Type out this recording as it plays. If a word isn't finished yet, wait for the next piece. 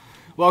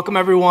Welcome,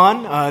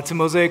 everyone, to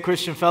Mosaic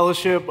Christian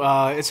Fellowship.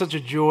 It's such a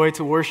joy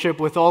to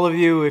worship with all of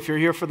you. If you're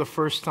here for the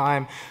first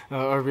time,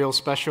 a real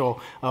special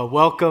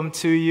welcome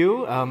to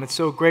you. It's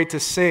so great to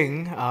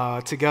sing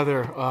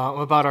together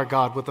about our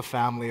God with the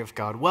family of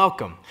God.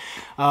 Welcome.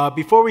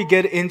 Before we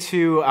get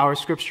into our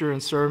scripture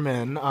and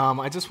sermon,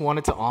 I just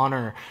wanted to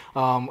honor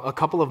a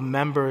couple of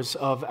members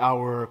of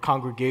our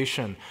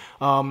congregation.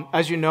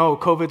 As you know,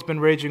 COVID's been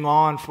raging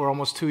on for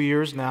almost 2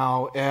 years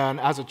now, and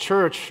as a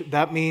church,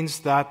 that means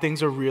that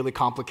things are really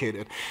complicated.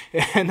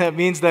 And that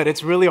means that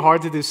it's really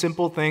hard to do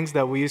simple things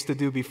that we used to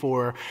do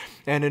before.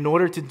 And in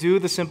order to do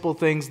the simple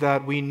things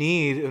that we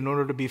need in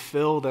order to be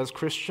filled as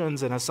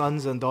Christians and as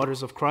sons and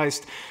daughters of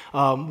Christ,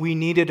 we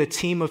needed a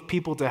team of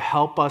people to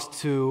help us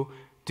to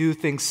do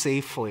things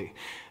safely.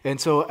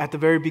 And so at the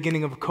very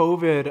beginning of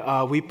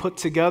COVID, we put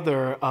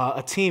together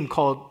a team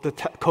called the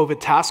COVID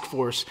Task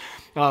Force,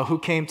 who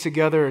came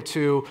together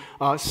to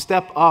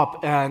step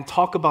up and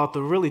talk about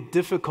the really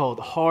difficult,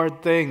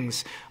 hard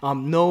things.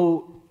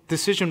 No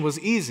decision was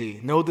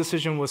easy. No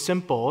decision was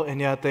simple, and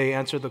yet they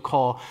answered the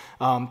call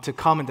to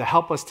come and to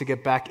help us to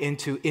get back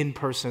into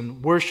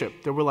in-person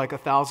worship. There were like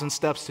 1,000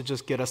 steps to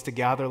just get us to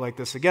gather like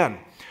this again.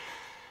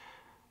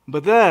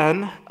 But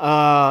then,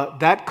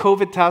 that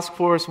COVID task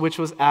force, which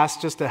was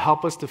asked just to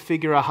help us to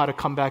figure out how to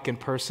come back in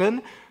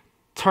person,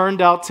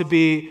 turned out to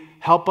be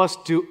help us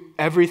do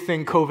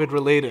everything COVID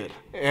related.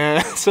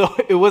 And so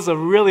it was a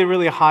really,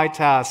 really high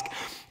task.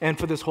 And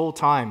for this whole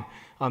time,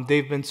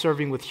 they've been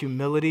serving with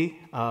humility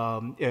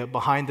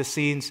behind the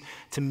scenes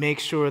to make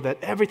sure that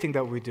everything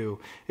that we do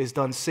is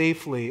done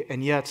safely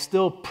and yet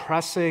still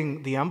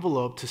pressing the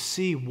envelope to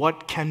see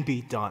what can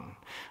be done,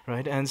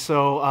 right? And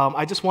so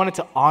I just wanted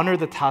to honor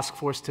the task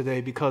force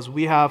today because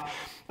we have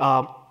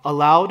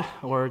allowed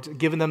or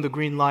given them the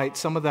green light,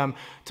 some of them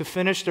to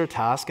finish their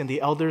task and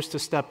the elders to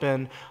step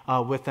in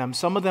with them.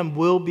 Some of them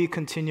will be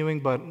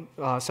continuing, but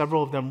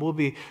several of them will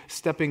be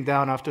stepping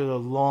down after the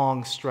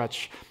long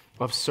stretch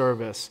of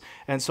service.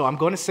 And so I'm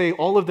going to say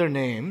all of their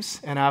names,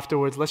 and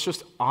afterwards, let's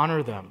just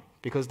honor them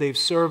because they've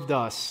served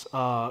us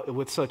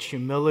with such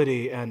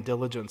humility and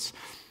diligence.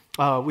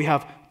 We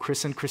have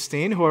Chris and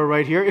Christine, who are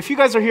right here. If you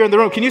guys are here in the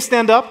room, can you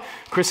stand up?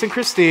 Chris and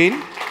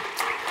Christine.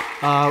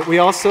 We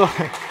also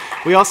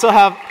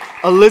have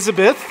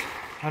Elizabeth.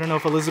 I don't know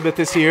if Elizabeth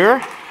is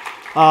here.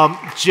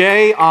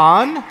 Jay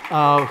An,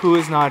 who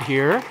is not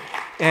here.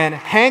 And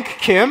Hank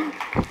Kim.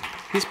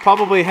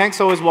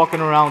 Hank's always walking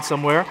around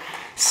somewhere.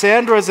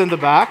 Sandra's in the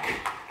back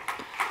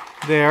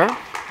there.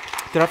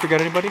 Did I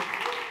forget anybody?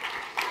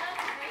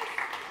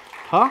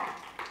 Huh?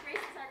 Grace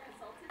is our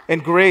consultant.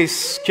 And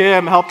Grace,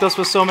 Kim, helped us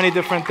with so many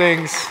different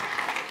things.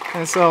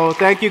 And so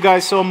thank you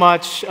guys so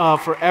much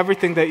for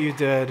everything that you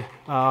did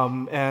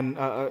and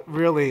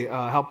really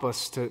help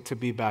us to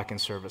be back in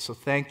service. So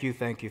thank you.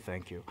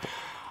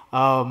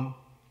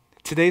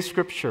 Today's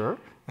scripture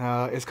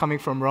is coming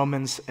from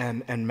Romans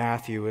and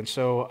Matthew. And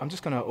so I'm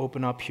just going to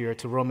open up here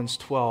to Romans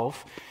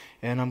 12.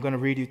 And I'm going to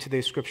read you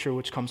today's scripture,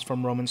 which comes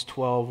from Romans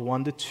 12,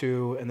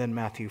 1-2, and then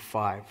Matthew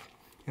 5.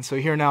 And so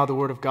hear now the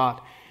word of God.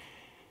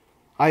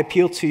 I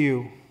appeal to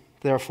you,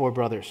 therefore,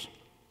 brothers,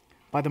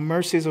 by the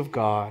mercies of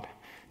God,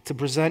 to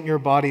present your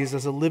bodies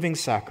as a living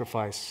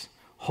sacrifice,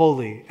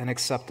 holy and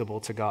acceptable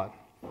to God,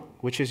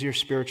 which is your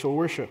spiritual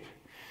worship.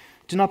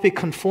 Do not be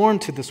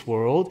conformed to this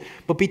world,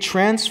 but be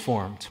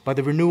transformed by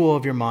the renewal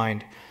of your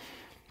mind,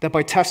 that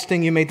by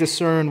testing you may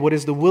discern what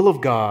is the will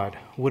of God,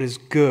 what is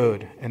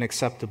good and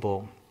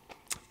acceptable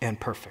and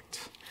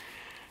perfect.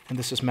 And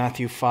this is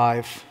Matthew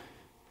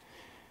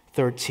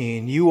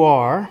 5:13. You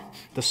are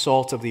the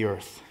salt of the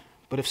earth,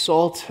 but if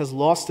salt has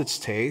lost its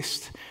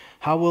taste,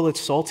 how will its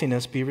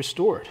saltiness be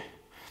restored?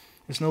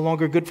 It's no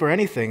longer good for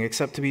anything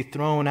except to be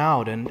thrown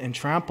out and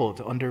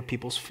trampled under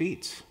people's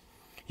feet.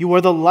 You are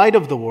the light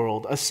of the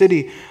world. A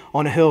city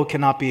on a hill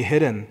cannot be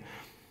hidden,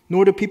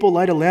 nor do people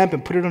light a lamp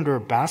and put it under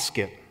a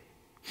basket,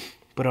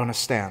 but on a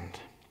stand,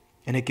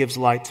 and it gives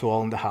light to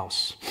all in the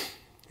house.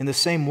 In the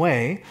same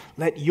way,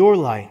 let your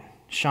light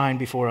shine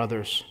before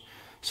others,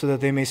 so that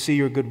they may see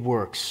your good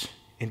works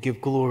and give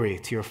glory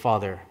to your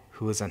Father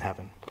who is in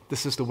heaven.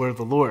 This is the word of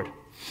the Lord.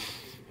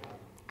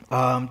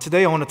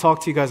 Today I want to talk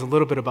to you guys a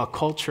little bit about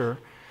culture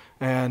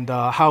and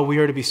how we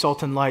are to be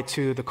salt and light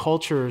to the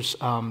cultures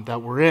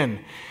that we're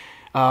in.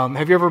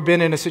 Have you ever been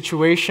in a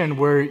situation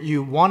where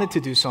you wanted to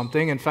do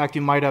something? In fact,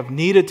 you might have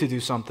needed to do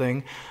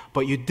something,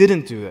 but you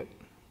didn't do it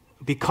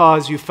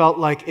because you felt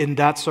like in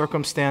that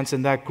circumstance,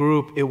 in that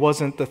group, it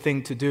wasn't the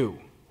thing to do,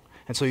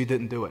 and so you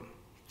didn't do it.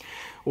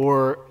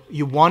 Or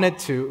you wanted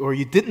to, or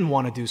you didn't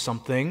want to do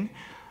something,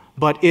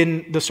 but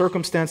in the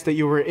circumstance that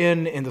you were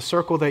in the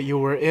circle that you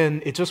were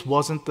in, it just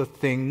wasn't the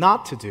thing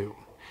not to do,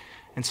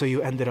 and so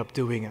you ended up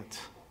doing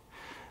it.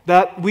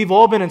 That we've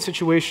all been in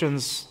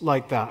situations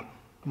like that,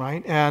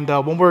 right? And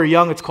when we're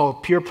young, it's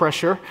called peer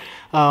pressure,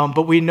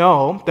 but we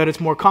know that it's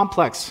more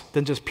complex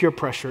than just peer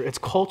pressure. It's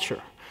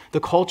culture. The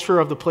culture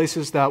of the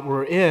places that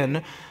we're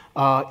in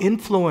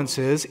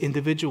influences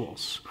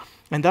individuals.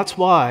 And that's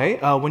why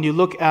when you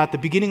look at the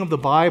beginning of the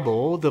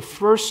Bible, the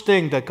first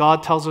thing that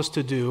God tells us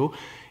to do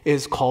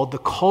is called the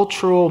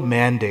cultural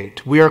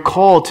mandate. We are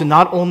called to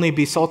not only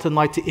be salt and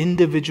light to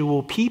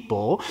individual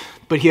people,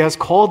 but he has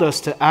called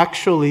us to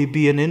actually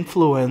be an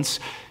influence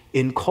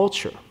in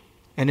culture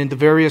and in the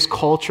various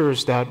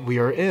cultures that we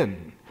are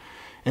in.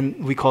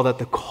 And we call that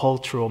the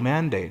cultural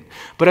mandate.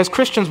 But as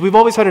Christians, we've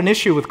always had an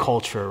issue with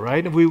culture,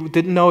 right? We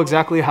didn't know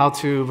exactly how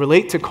to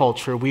relate to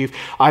culture. We've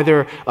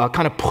either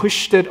kind of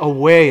pushed it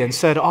away and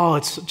said, oh,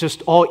 it's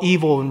just all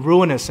evil and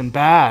ruinous and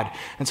bad.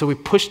 And so we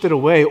pushed it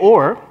away,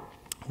 or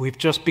we've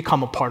just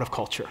become a part of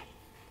culture,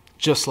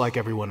 just like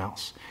everyone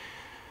else.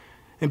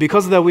 And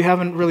because of that, we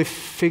haven't really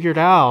figured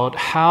out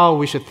how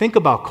we should think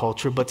about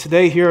culture. But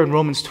today here in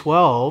Romans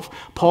 12,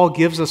 Paul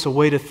gives us a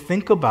way to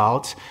think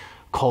about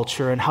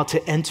culture and how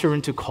to enter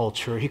into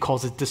culture. He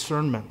calls it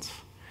discernment,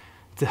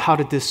 how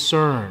to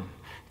discern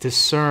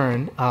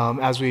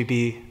as we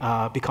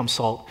become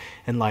salt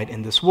and light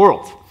in this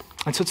world.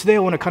 And so today I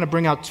want to kind of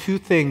bring out two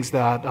things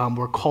that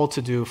we're called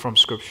to do from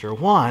Scripture.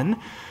 One,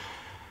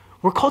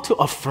 we're called to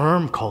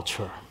affirm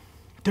culture.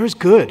 There's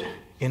good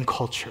in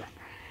culture.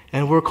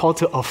 And we're called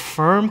to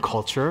affirm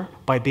culture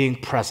by being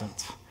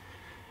present.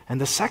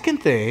 And the second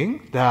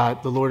thing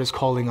that the Lord is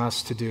calling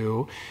us to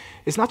do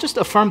is not just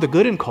affirm the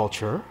good in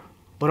culture,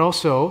 but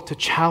also to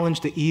challenge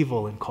the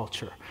evil in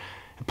culture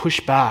and push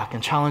back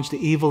and challenge the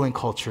evil in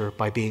culture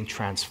by being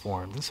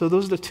transformed. And so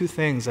those are the two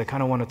things I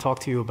kind of want to talk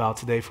to you about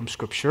today from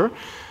Scripture.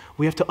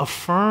 We have to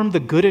affirm the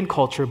good in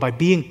culture by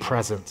being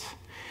present.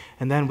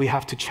 And then we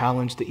have to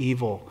challenge the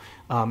evil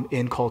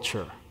in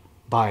culture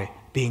by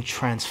being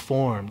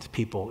transformed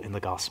people in the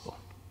gospel.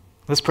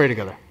 Let's pray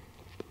together.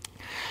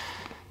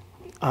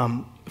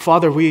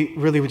 Father, we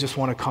really would just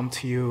want to come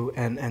to you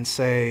and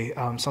say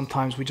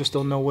sometimes we just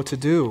don't know what to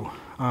do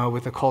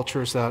with the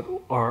cultures that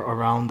are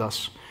around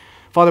us.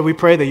 Father, we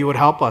pray that you would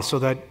help us so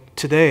that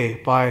today,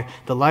 by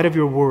the light of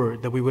your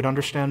word, that we would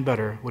understand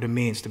better what it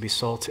means to be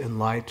salt and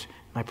light.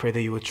 And I pray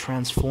that you would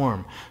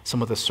transform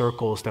some of the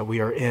circles that we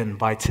are in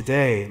by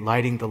today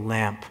lighting the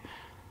lamp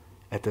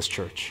at this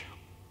church.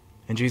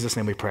 In Jesus'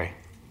 name we pray.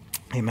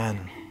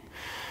 Amen.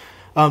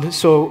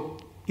 So,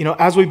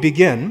 as we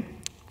begin,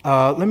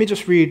 let me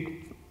just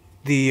read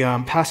the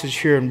passage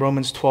here in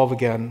Romans 12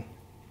 again.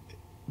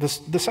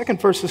 The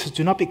second verse says,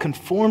 do not be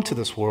conformed to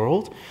this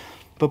world,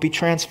 but be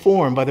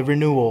transformed by the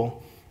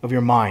renewal of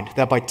your mind,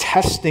 that by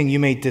testing you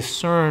may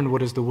discern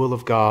what is the will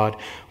of God,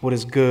 what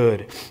is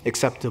good,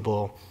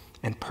 acceptable,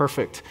 and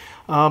perfect.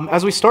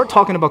 As we start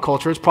talking about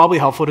culture, it's probably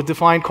helpful to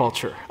define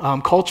culture.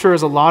 Culture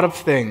is a lot of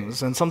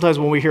things, and sometimes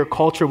when we hear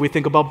culture, we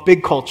think about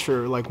big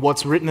culture, like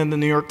what's written in the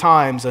New York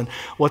Times and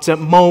what's at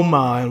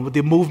MoMA and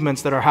the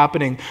movements that are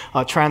happening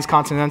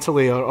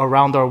transcontinentally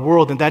around our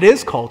world, and that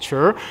is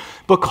culture.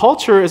 But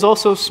culture is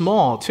also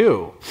small,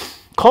 too.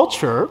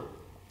 Culture,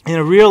 in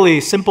a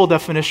really simple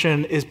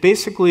definition, is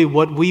basically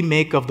what we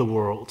make of the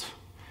world.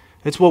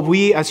 It's what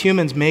we as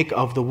humans make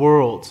of the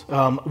world,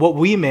 what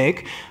we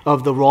make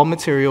of the raw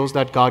materials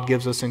that God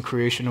gives us in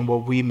creation and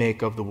what we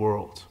make of the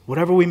world.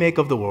 Whatever we make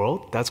of the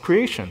world, that's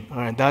creation. All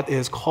right, that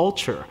is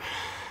culture.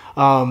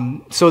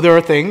 So there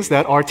are things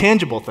that are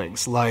tangible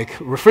things, like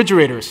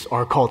refrigerators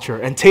are culture,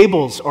 and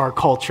tables are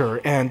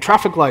culture, and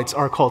traffic lights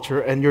are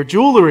culture, and your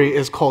jewelry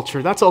is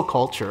culture. That's all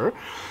culture.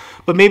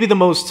 But maybe the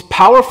most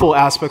powerful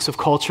aspects of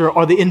culture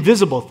are the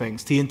invisible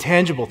things, the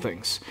intangible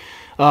things,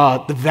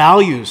 the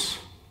values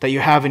that you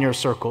have in your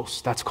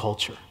circles, that's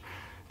culture.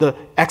 The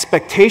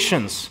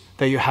expectations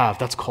that you have,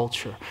 that's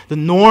culture. The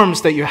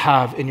norms that you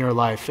have in your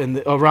life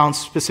and around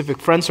specific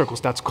friend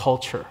circles, that's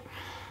culture.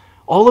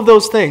 All of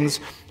those things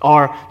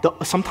are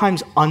the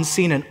sometimes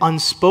unseen and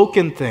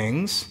unspoken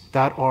things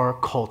that are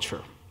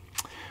culture.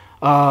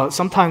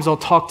 Sometimes I'll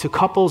talk to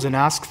couples and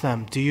ask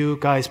them, do you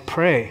guys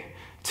pray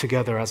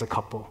together as a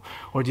couple?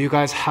 Or do you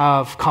guys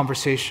have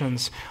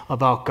conversations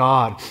about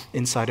God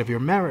inside of your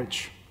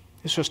marriage?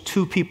 It's just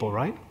two people,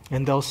 right?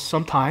 And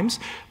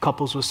sometimes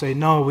couples will say,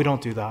 no, we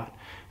don't do that.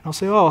 And I'll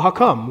say, oh, how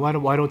come? Why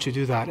don't you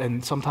do that?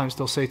 And sometimes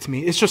they'll say to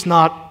me, it's just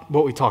not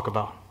what we talk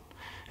about.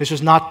 It's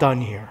just not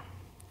done here.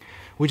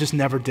 We just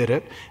never did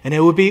it. And it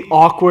would be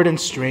awkward and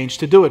strange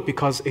to do it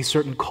because a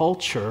certain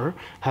culture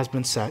has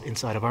been set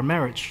inside of our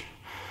marriage.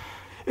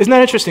 Isn't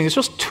that interesting? It's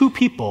just two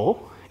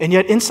people, and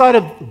yet inside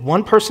of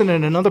one person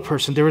and another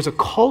person, there is a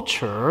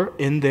culture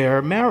in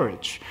their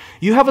marriage.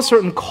 You have a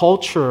certain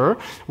culture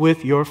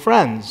with your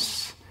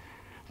friends.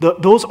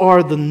 Those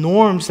are the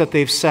norms that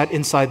they've set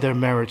inside their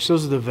marriage.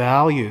 Those are the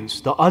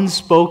values, the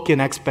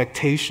unspoken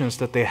expectations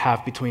that they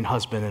have between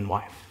husband and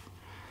wife.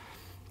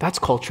 That's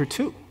culture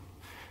too.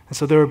 And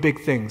so there are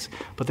big things,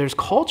 but there's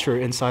culture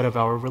inside of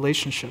our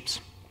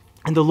relationships.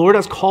 And the Lord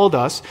has called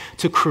us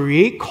to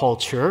create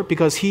culture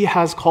because He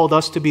has called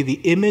us to be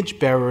the image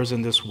bearers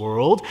in this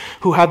world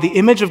who have the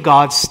image of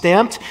God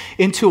stamped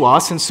into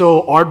us. And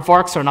so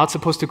aardvarks are not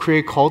supposed to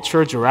create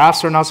culture,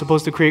 giraffes are not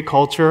supposed to create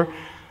culture,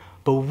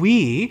 but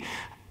we,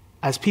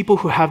 as people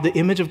who have the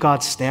image of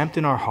God stamped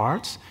in our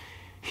hearts,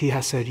 He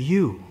has said,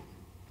 you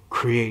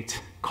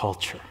create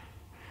culture.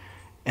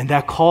 And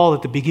that call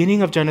at the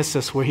beginning of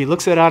Genesis where He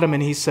looks at Adam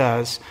and He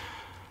says,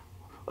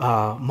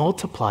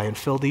 multiply and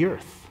fill the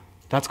earth.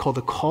 That's called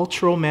the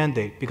cultural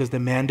mandate, because the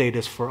mandate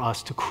is for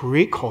us to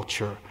create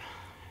culture,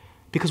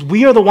 because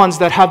we are the ones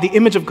that have the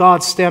image of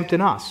God stamped in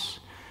us.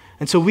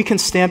 And so we can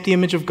stamp the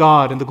image of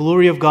God and the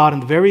glory of God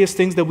and the various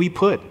things that we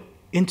put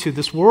into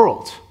this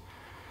world.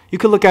 You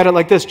could look at it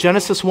like this.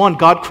 Genesis 1,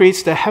 God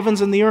creates the heavens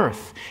and the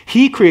earth.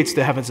 He creates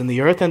the heavens and the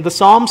earth. And the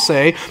Psalms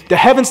say, the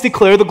heavens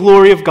declare the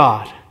glory of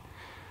God.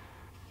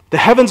 The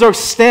heavens are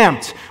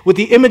stamped with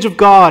the image of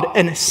God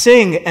and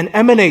sing and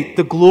emanate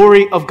the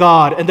glory of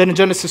God. And then in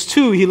Genesis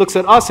 2, he looks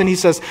at us and he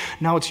says,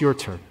 now it's your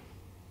turn.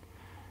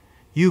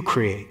 You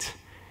create.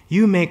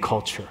 You make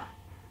culture.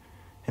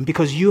 And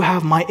because you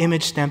have my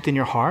image stamped in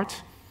your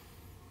heart,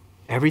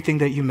 everything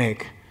that you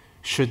make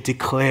should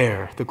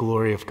declare the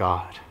glory of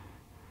God.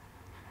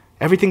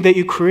 Everything that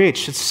you create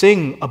should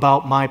sing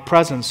about my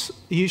presence.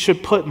 You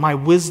should put my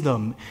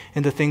wisdom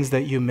in the things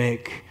that you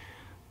make.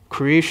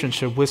 Creation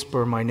should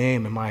whisper my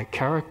name and my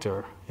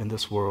character in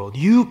this world.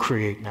 You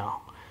create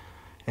now.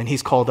 And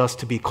he's called us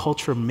to be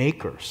culture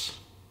makers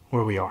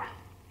where we are.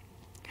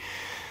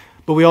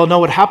 But we all know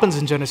what happens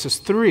in Genesis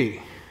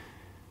 3.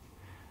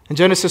 In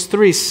Genesis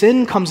 3,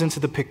 sin comes into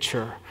the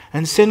picture,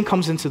 and sin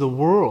comes into the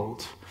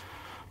world.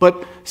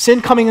 But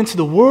sin coming into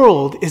the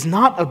world is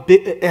not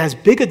as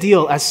big a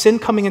deal as sin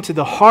coming into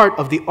the heart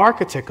of the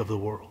architect of the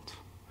world.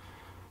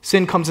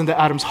 Sin comes into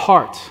Adam's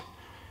heart,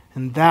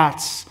 and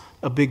that's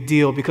a big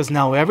deal, because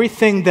now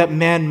everything that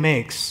man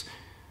makes,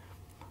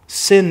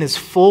 sin is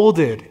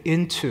folded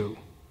into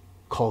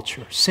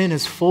culture. Sin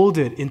is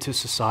folded into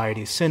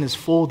society. Sin is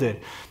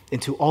folded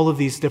into all of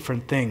these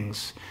different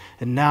things.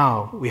 And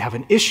now we have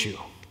an issue.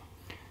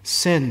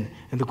 Sin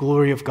and the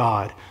glory of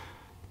God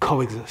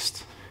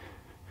coexist.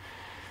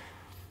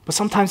 But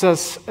sometimes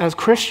as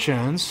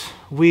Christians,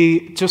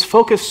 we just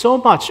focus so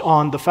much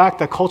on the fact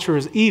that culture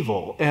is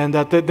evil and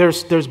that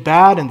there's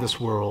bad in this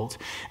world.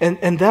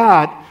 And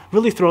that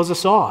really throws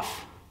us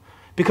off.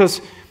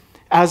 Because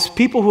as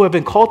people who have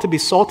been called to be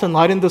salt and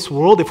light in this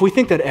world, if we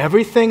think that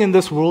everything in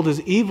this world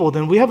is evil,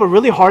 then we have a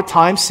really hard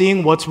time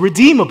seeing what's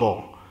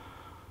redeemable,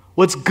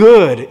 what's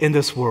good in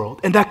this world.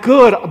 And that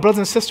good, brothers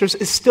and sisters,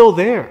 is still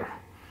there.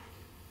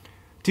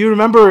 Do you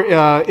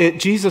remember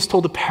Jesus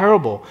told the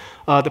parable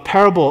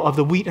of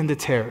the wheat and the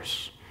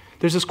tares?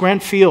 There's this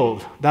grand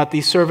field that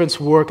these servants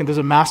work, and there's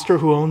a master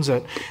who owns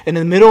it. And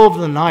in the middle of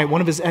the night,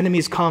 one of his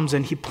enemies comes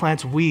and he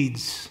plants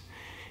weeds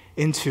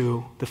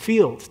into the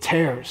field,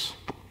 tares.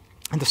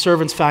 And the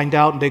servants find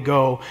out, and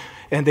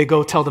they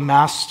go tell the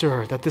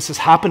master that this has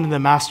happened. And the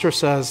master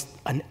says,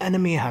 an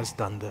enemy has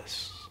done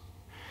this.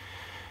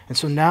 And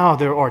so now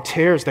there are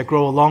tares that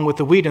grow along with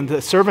the wheat. And the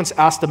servants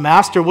ask the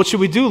master, what should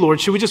we do, Lord?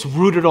 Should we just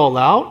root it all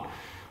out?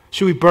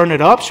 Should we burn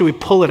it up? Should we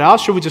pull it out?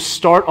 Should we just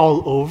start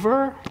all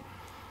over?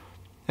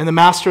 And the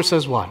master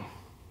says what?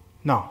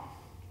 No.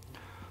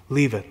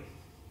 Leave it.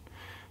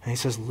 And he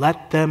says,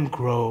 let them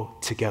grow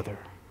together.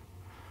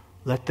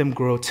 Let them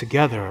grow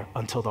together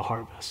until the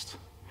harvest.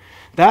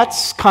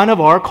 That's kind of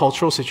our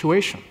cultural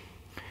situation.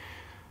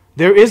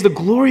 There is the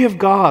glory of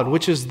God,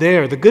 which is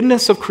there. The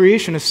goodness of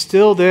creation is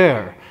still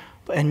there.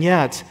 And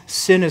yet,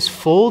 sin is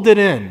folded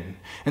in.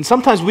 And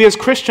sometimes we as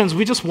Christians,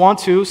 we just want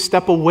to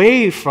step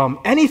away from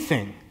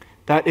anything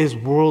that is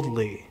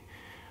worldly,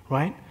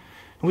 right?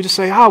 And we just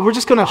say, we're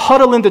just going to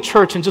huddle into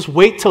church and just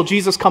wait till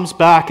Jesus comes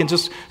back and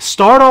just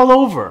start all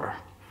over,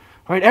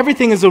 right?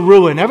 Everything is a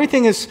ruin.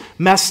 Everything is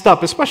messed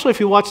up. Especially if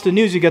you watch the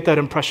news, you get that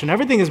impression.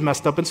 Everything is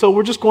messed up. And so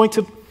we're just going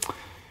to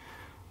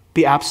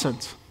be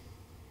absent.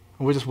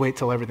 And we'll just wait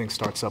till everything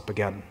starts up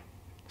again,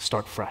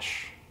 start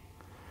fresh.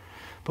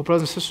 But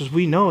brothers and sisters,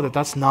 we know that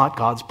that's not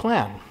God's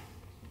plan.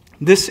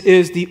 This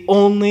is the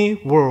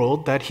only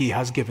world that he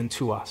has given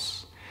to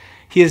us.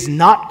 He is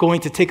not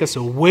going to take us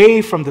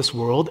away from this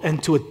world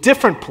and to a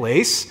different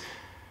place.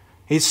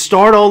 He'd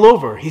start all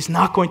over. He's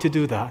not going to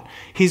do that.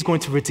 He's going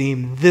to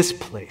redeem this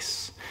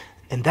place.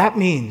 And that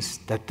means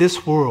that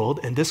this world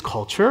and this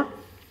culture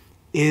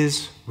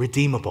is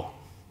redeemable.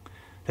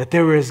 That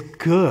there is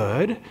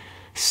good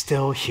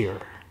still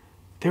here.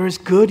 There is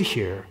good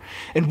here.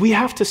 And we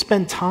have to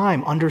spend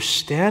time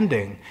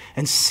understanding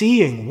and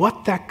seeing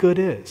what that good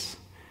is.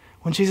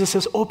 When Jesus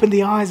says, open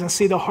the eyes and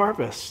see the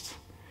harvest,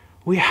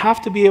 we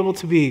have to be able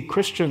to be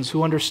Christians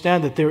who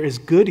understand that there is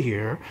good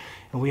here,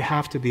 and we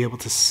have to be able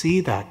to see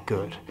that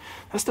good.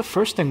 That's the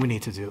first thing we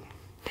need to do.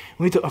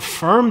 We need to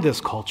affirm this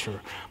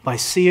culture by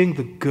seeing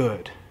the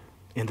good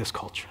in this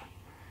culture.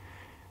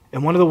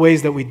 And one of the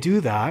ways that we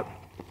do that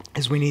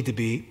is we need to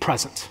be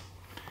present.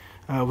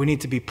 We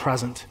need to be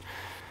present.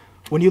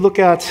 When you look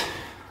at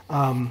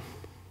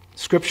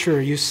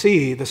Scripture, you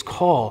see this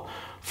call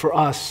for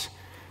us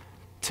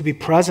to be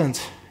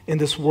present in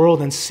this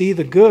world and see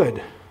the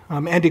good.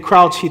 Andy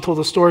Crouch, he told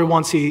a story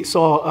once. He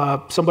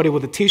saw somebody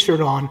with a T-shirt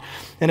on,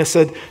 and it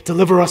said,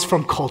 "Deliver us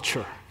from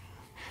culture."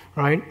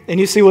 Right? And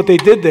you see what they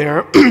did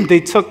there.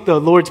 They took the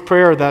Lord's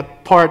Prayer,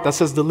 that part that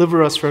says,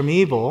 "Deliver us from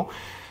evil,"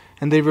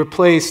 and they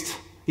replaced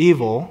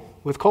evil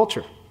with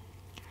culture.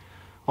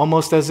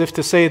 Almost as if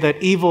to say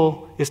that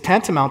evil is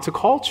tantamount to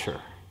culture.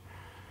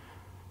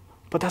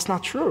 But that's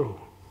not true,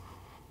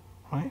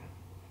 right?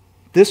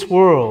 This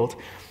world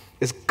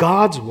is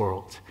God's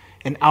world.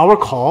 And our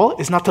call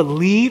is not to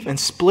leave and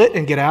split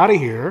and get out of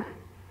here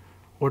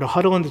or to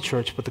huddle in the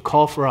church, but the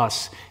call for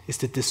us is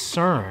to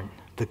discern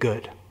the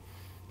good.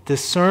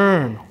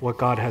 Discern what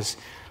God has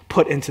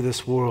put into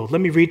this world.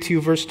 Let me read to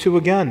you verse 2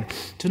 again.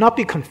 Do not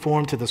be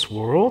conformed to this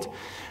world,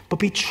 but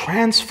be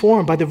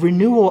transformed by the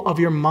renewal of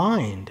your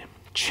mind.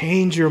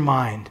 Change your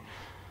mind.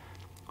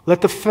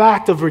 Let the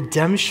fact of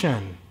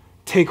redemption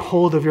take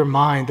hold of your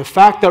mind. The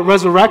fact that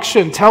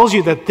resurrection tells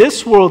you that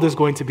this world is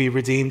going to be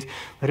redeemed,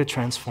 let it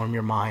transform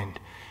your mind.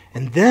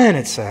 And then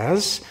it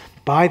says,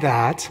 by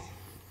that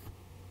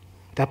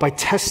by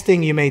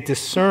testing you may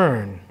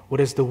discern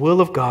what is the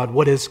will of God,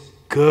 what is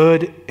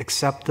good,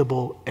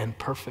 acceptable, and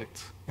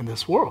perfect in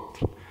this world.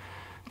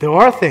 There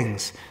are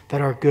things that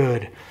are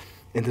good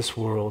in this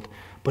world,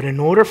 but in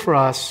order for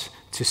us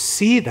to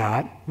see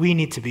that, we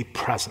need to be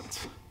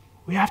present.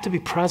 We have to be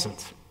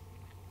present.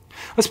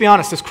 Let's be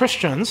honest, as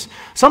Christians,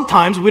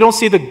 sometimes we don't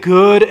see the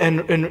good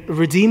and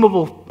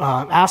redeemable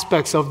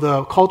aspects of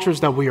the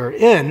cultures that we are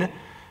in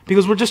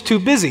because we're just too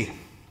busy.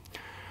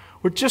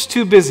 We're just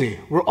too busy.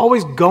 We're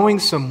always going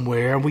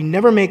somewhere, and we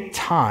never make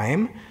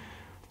time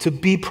to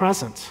be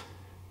present.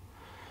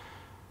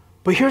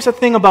 But here's the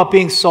thing about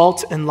being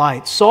salt and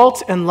light.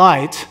 Salt and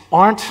light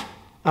aren't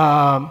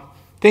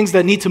things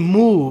that need to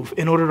move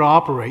in order to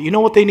operate. You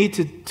know what they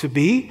need to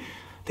be?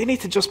 They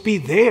need to just be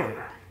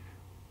there,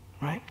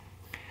 right?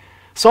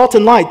 Salt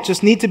and light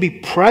just need to be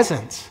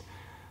present.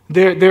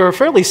 They're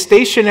fairly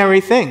stationary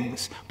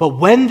things, but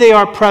when they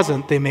are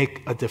present, they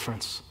make a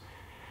difference.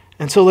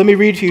 And so let me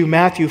read to you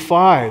Matthew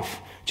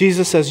 5.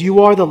 Jesus says,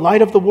 "You are the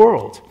light of the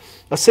world.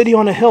 A city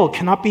on a hill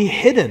cannot be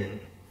hidden.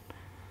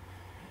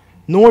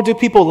 Nor do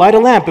people light a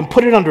lamp and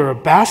put it under a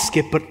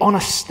basket, but on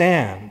a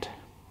stand.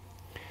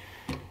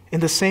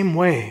 In the same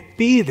way,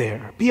 be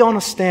there, be on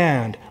a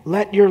stand.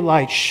 Let your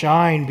light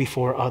shine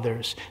before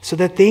others, so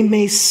that they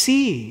may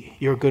see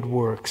your good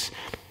works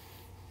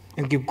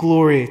and give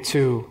glory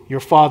to your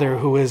Father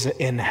who is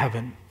in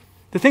heaven."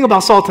 The thing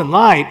about salt and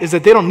light is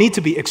that they don't need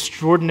to be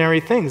extraordinary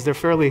things. They're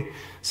fairly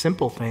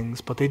simple things,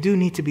 but they do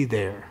need to be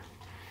there.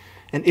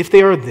 And if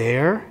they are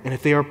there, and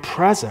if they are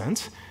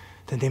present,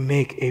 then they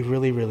make a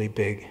really, really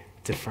big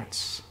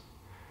difference.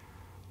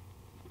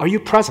 Are you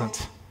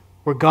present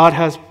where God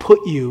has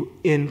put you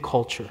in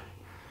culture?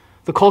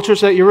 The cultures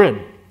that you're in,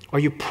 are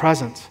you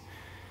present?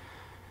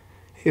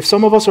 If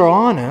some of us are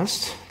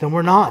honest, then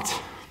we're not.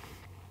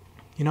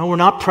 We're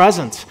not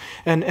present.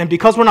 And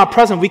because we're not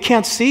present, we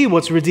can't see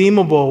what's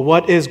redeemable,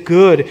 what is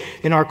good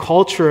in our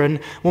culture.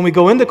 And when we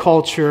go into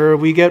culture,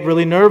 we get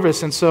really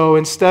nervous. And so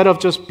instead of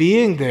just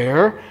being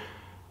there,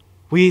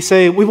 we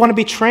say, we want to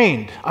be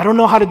trained. I don't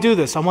know how to do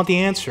this. I want the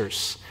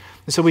answers.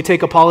 And so we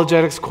take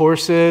apologetics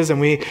courses and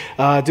we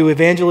do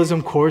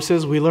evangelism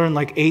courses. We learn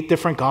like 8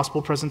 different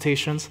gospel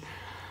presentations.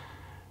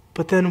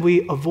 But then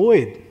we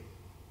avoid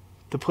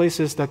the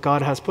places that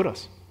God has put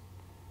us.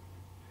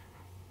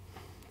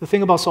 The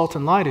thing about salt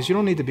and light is you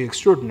don't need to be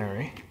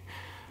extraordinary,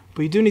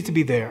 but you do need to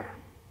be there.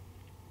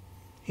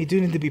 You do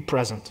need to be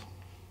present.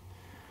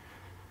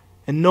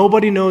 And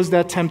nobody knows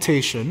that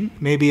temptation,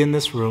 maybe in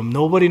this room,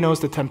 nobody knows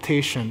the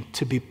temptation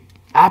to be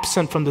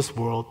absent from this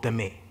world than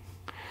me.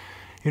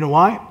 You know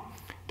why?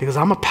 Because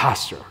I'm a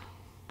pastor.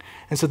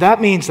 And so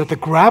that means that the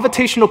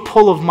gravitational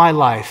pull of my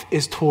life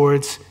is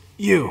towards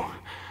you.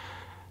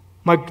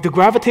 The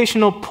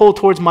gravitational pull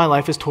towards my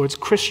life is towards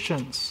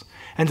Christians.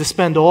 And to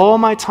spend all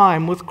my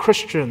time with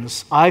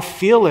Christians, I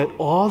feel it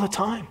all the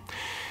time.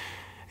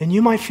 And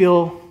you might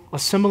feel a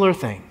similar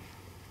thing.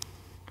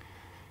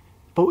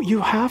 But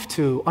you have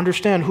to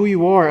understand who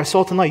you are as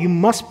salt and light. You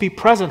must be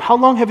present. How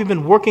long have you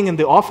been working in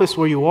the office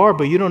where you are,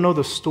 but you don't know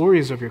the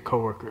stories of your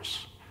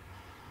coworkers?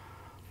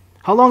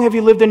 How long have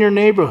you lived in your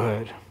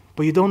neighborhood,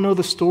 but you don't know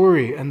the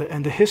story and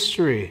the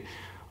history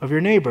of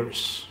your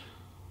neighbors?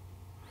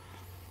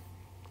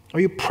 Are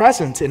you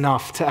present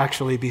enough to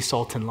actually be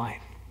salt and light?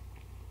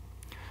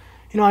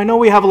 I know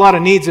we have a lot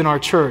of needs in our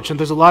church, and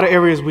there's a lot of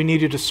areas we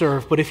need you to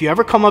serve, but if you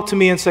ever come up to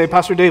me and say,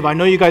 "Pastor Dave, I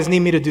know you guys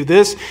need me to do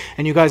this,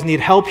 and you guys need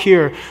help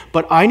here,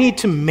 but I need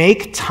to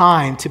make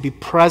time to be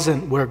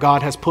present where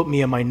God has put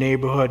me in my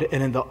neighborhood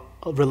and in the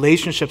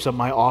relationships of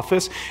my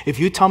office," if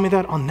you tell me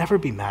that, I'll never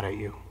be mad at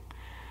you.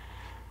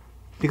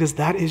 Because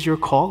that is your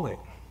calling.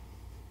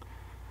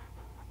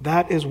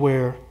 That is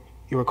where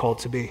you are called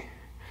to be.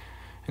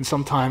 And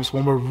sometimes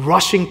when we're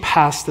rushing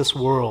past this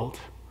world,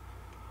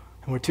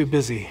 and we're too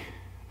busy,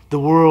 the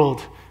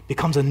world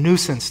becomes a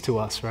nuisance to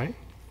us, right?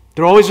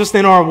 They're always just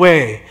in our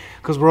way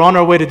because we're on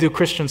our way to do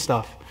Christian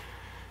stuff.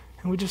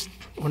 And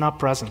we're not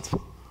present.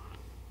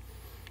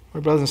 My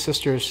brothers and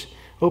sisters,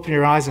 open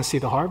your eyes and see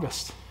the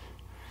harvest.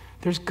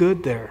 There's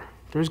good there.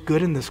 There's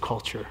good in this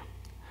culture.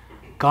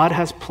 God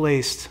has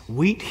placed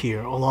wheat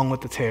here along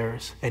with the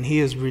tares, and he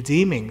is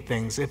redeeming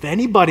things. If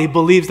anybody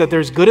believes that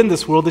there's good in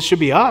this world, it should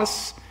be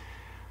us.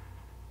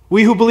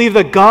 We who believe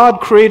that God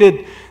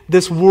created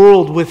this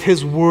world with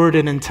his word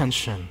and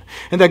intention,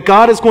 and that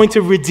God is going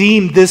to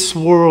redeem this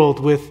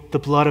world with the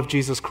blood of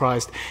Jesus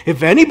Christ.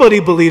 If anybody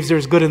believes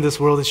there's good in this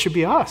world, it should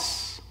be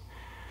us.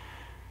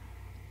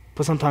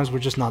 but sometimes we're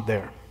just not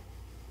there,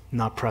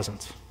 not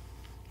present.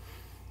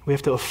 We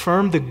have to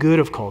affirm the good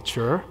of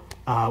culture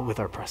with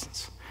our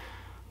presence.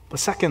 But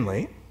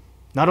secondly,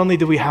 not only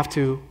do we have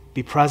to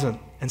be present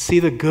and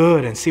see the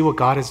good and see what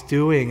God is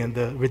doing and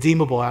the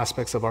redeemable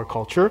aspects of our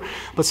culture,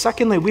 but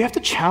secondly, we have to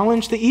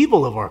challenge the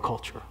evil of our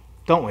culture,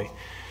 don't we?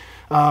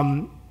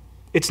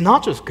 It's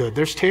not just good,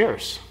 there's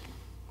tares.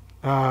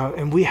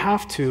 And we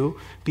have to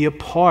be a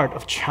part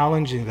of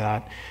challenging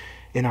that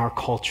in our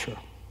culture.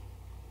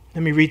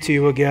 Let me read to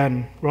you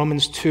again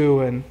Romans 2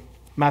 and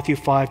Matthew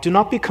 5. Do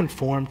not be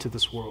conformed to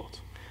this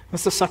world.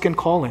 That's the second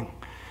calling.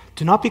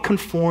 Do not be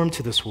conformed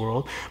to this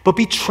world, but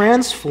be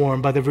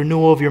transformed by the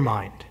renewal of your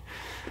mind,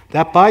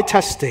 that by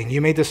testing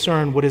you may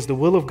discern what is the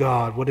will of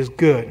God, what is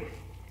good,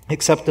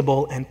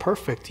 acceptable, and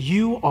perfect.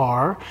 You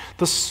are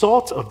the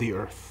salt of the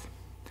earth.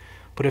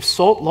 But if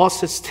salt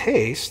lost its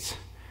taste,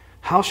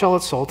 how shall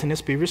its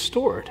saltiness be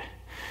restored?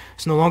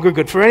 It's no longer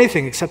good for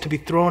anything except to be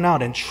thrown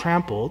out and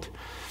trampled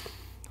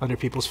under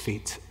people's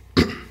feet.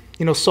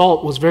 You know,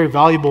 salt was very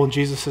valuable in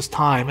Jesus'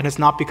 time, and it's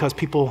not because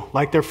people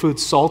like their food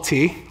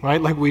salty,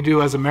 right, like we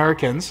do as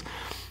Americans.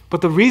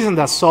 But the reason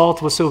that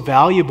salt was so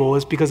valuable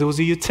is because it was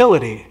a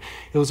utility.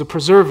 It was a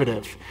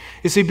preservative.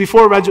 You see,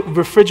 before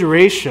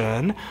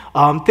refrigeration,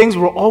 things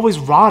were always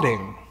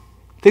rotting.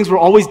 Things were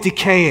always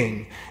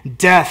decaying.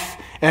 Death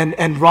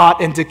and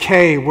rot and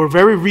decay were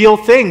very real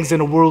things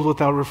in a world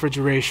without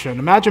refrigeration.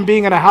 Imagine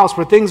being in a house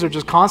where things are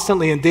just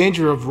constantly in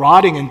danger of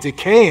rotting and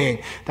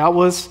decaying. That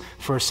was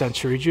first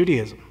century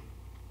Judaism.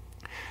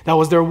 That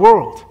was their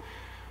world.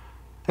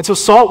 And so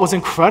salt was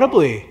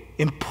incredibly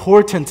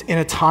important in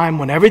a time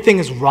when everything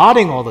is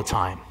rotting all the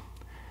time.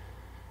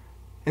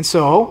 And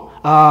so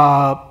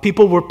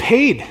people were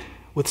paid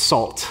with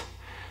salt.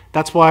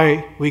 That's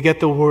why we get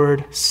the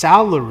word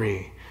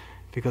salary,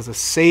 because a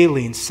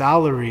saline,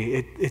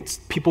 salary, it's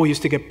people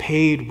used to get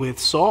paid with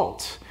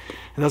salt.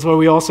 And that's why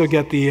we also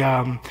get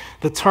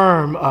the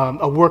term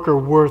a worker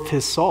worth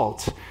his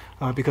salt,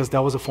 because that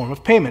was a form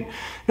of payment.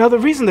 Now, the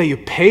reason that you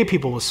pay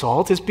people with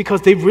salt is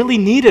because they really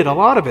needed a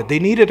lot of it. They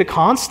needed it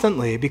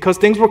constantly because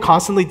things were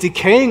constantly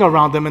decaying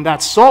around them, and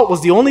that salt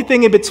was the only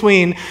thing in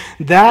between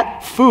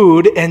that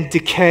food and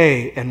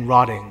decay and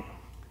rotting.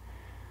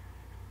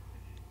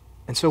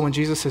 And so when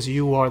Jesus says,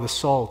 you are the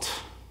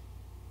salt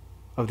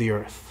of the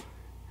earth,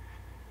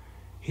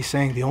 he's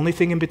saying the only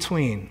thing in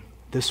between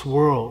this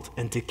world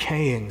and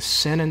decaying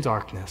sin and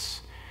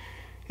darkness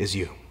is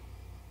you.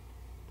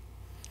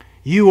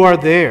 You are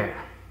there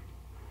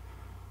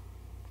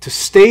to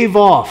stave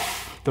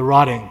off the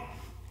rotting.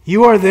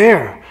 You are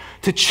there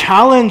to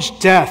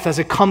challenge death as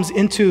it comes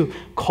into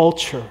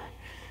culture.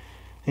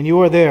 And you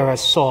are there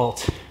as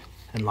salt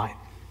and light.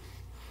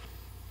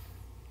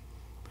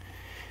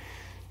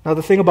 Now,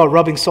 the thing about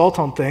rubbing salt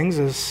on things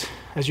is,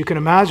 as you can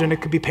imagine,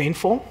 it could be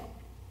painful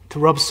to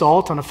rub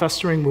salt on a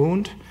festering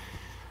wound.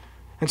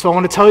 And so I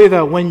want to tell you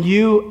that when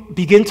you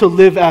begin to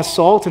live as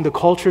salt in the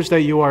cultures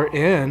that you are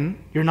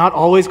in, you're not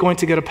always going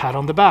to get a pat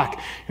on the back.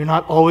 You're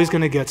not always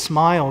going to get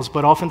smiles,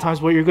 but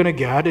oftentimes what you're going to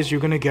get is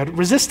you're going to get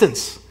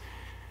resistance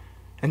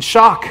and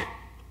shock,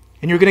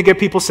 and you're going to get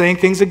people saying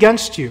things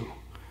against you.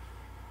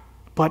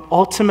 But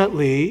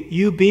ultimately,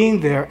 you being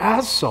there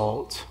as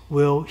salt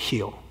will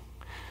heal.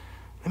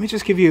 Let me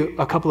just give you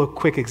a couple of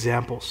quick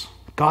examples.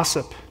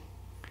 Gossip.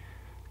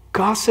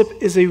 Gossip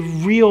is a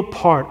real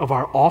part of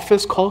our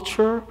office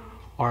culture,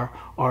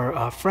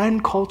 our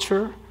friend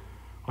culture,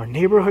 our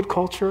neighborhood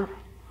culture.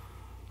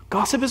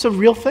 Gossip is a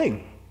real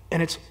thing,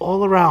 and it's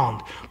all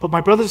around. But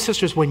my brothers and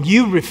sisters, when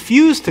you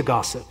refuse to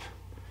gossip,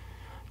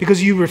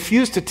 because you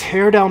refuse to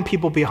tear down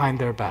people behind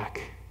their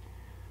back,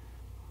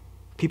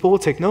 people will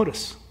take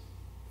notice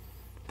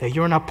that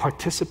you're not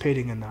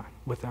participating in that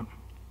with them.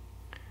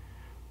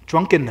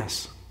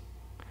 Drunkenness,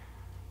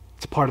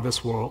 it's a part of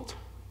this world.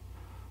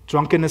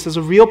 Drunkenness is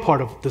a real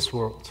part of this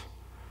world.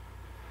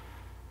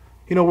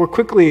 You know, we're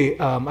quickly,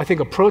 I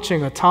think,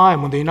 approaching a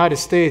time when the United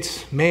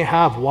States may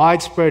have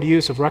widespread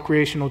use of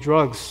recreational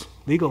drugs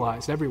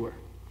legalized everywhere.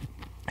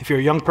 If you're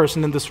a young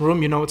person in this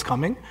room, you know it's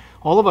coming.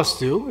 All of us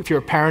do. If you're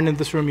a parent in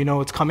this room, you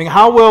know it's coming.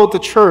 How will the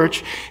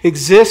church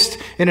exist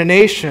in a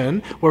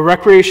nation where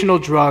recreational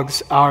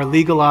drugs are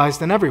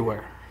legalized and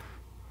everywhere?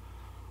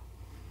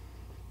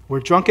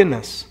 Where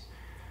drunkenness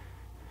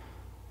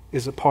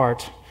is a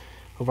part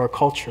of our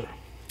culture.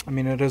 I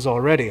mean, it is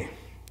already.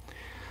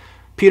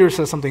 Peter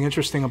says something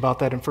interesting about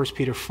that in 1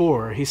 Peter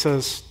 4. He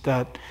says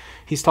that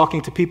he's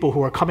talking to people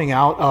who are coming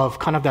out of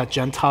kind of that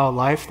Gentile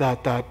life,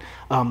 that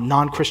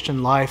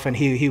non-Christian life, and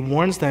he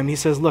warns them. He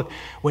says, look,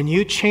 when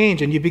you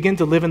change and you begin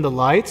to live in the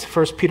light,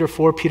 1 Peter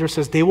 4, Peter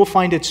says, they will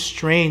find it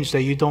strange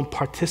that you don't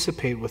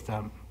participate with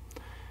them.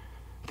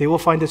 They will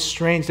find it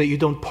strange that you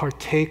don't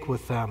partake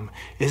with them.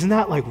 Isn't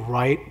that like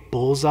right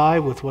bullseye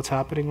with what's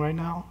happening right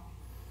now?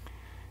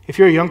 If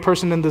you're a young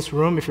person in this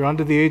room, if you're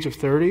under the age of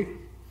 30,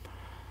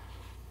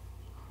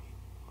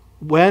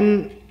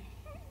 when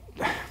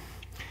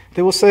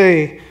they will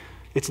say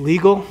it's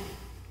legal,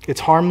 it's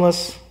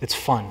harmless, it's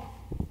fun,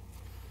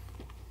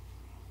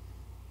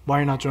 why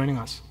are you not joining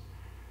us?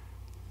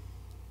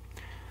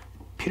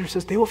 Peter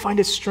says they will find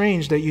it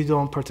strange that you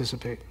don't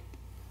participate.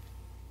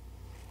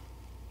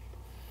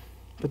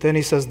 But then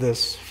he says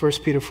this, 1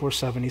 Peter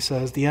 4:7, he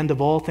says, the end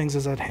of all things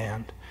is at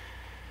hand.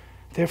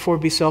 Therefore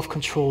be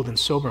self-controlled and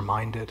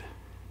sober-minded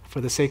for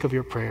the sake of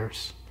your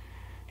prayers.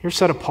 You're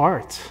set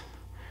apart.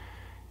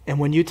 And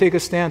when you take a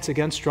stance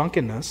against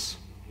drunkenness,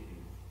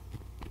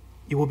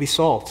 you will be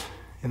salt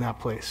in that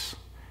place.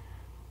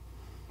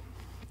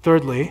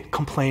 Thirdly,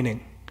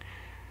 complaining.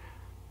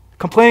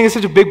 Complaining is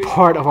such a big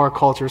part of our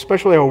culture,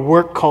 especially our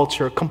work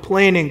culture.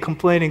 Complaining.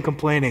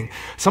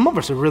 Some of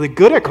us are really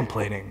good at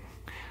complaining.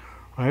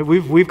 Right?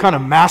 We've kind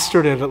of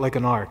mastered it like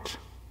an art.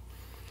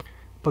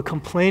 But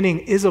complaining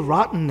is a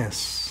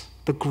rottenness.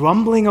 The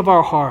grumbling of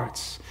our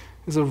hearts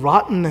is a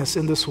rottenness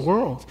in this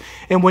world.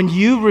 And when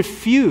you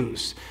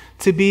refuse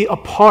to be a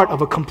part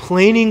of a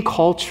complaining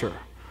culture,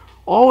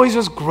 always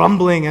just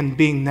grumbling and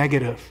being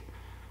negative,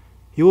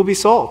 you will be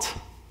salt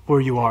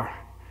where you are,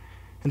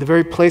 in the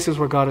very places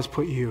where God has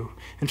put you.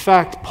 In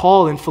fact,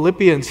 Paul in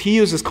Philippians, he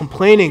uses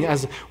complaining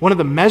as one of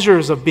the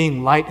measures of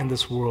being light in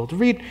this world.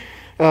 Read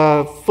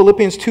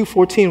Philippians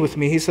 2:14 with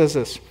me. He says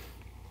this,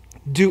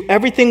 do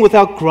everything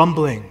without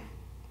grumbling,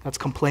 that's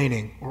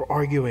complaining or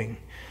arguing,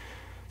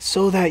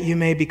 so that you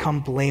may become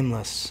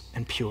blameless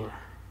and pure.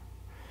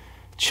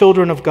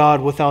 Children of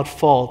God without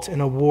fault in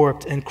a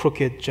warped and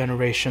crooked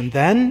generation.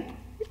 Then,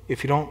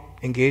 if you don't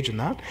engage in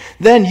that,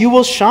 then you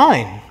will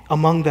shine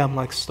among them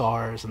like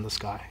stars in the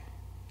sky.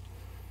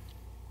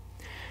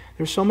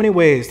 There's so many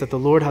ways that the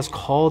Lord has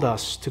called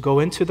us to go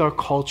into our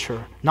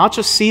culture, not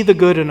just see the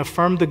good and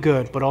affirm the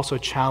good, but also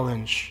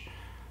challenge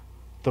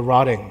the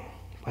rotting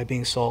by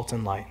being salt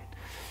and light.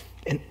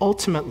 And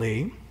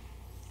ultimately,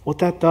 what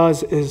that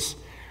does is,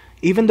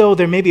 even though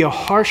there may be a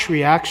harsh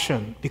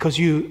reaction because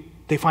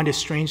they find it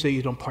strange that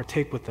you don't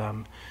partake with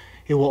them,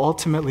 it will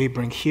ultimately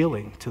bring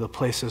healing to the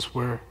places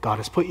where God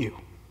has put you.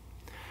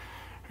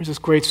 There's this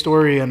great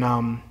story in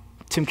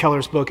Tim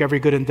Keller's book, Every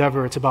Good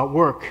Endeavor. It's about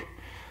work.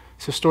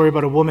 It's a story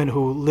about a woman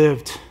who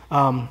lived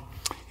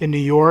in New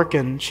York,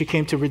 and she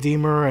came to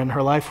Redeemer, and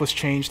her life was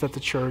changed at the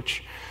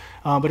church.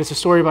 But it's a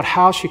story about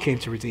how she came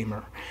to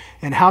Redeemer.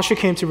 And how she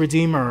came to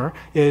Redeemer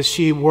is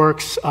she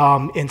works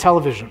in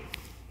television.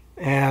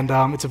 And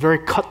it's a very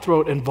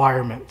cutthroat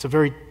environment. It's a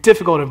very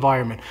difficult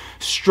environment.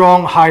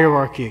 Strong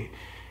hierarchy.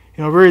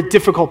 A very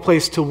difficult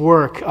place to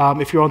work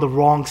if you're on the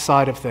wrong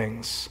side of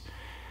things.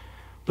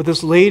 But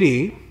this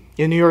lady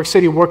in New York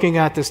City working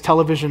at this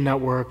television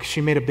network, she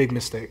made a big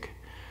mistake.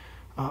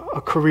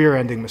 A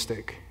career-ending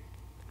mistake.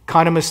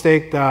 Kind of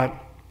mistake that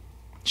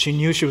she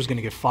knew she was going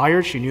to get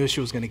fired. She knew she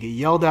was going to get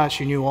yelled at.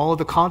 She knew all of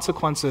the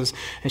consequences,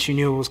 and she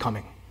knew it was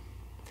coming.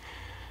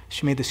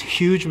 She made this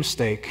huge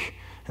mistake,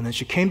 and then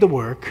she came to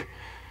work,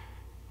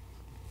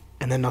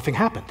 and then nothing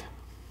happened.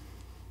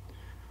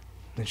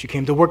 Then she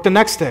came to work the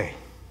next day.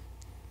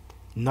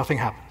 Nothing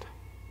happened.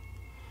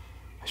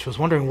 She was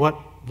wondering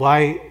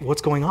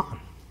what's going on.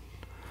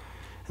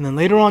 And then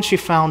later on, she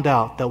found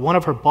out that one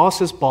of her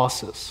boss's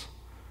bosses,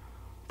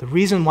 the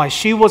reason why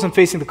she wasn't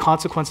facing the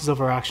consequences of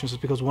her actions is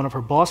because one of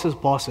her boss's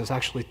bosses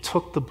actually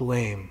took the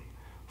blame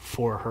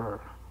for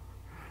her.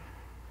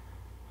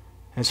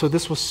 And so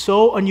this was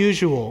so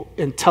unusual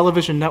in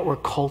television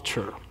network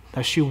culture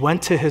that she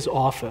went to his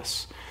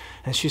office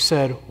and she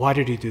said, why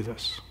did he do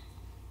this?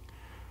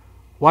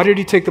 Why did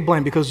he take the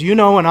blame? Because you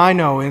know and I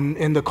know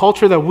in the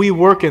culture that we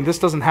work in, this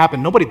doesn't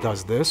happen. Nobody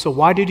does this. So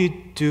why did he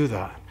do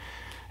that?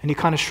 And he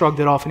kind of shrugged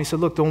it off and he said,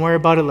 look, don't worry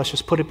about it. Let's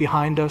just put it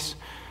behind us.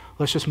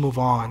 Let's just move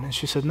on. And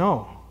she said,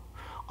 no,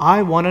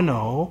 I want to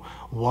know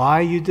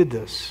why you did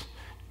this.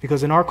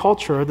 Because in our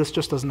culture, this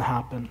just doesn't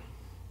happen.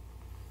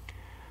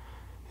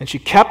 And she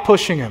kept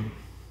pushing him.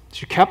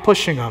 She kept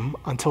pushing him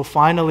until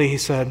finally he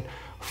said,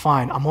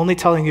 fine, I'm only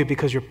telling you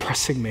because you're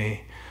pressing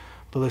me.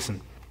 But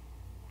listen,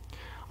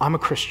 I'm a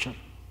Christian.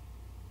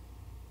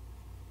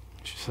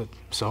 She said,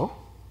 so?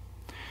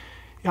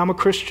 Yeah, I'm a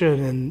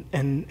Christian,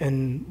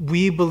 and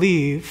we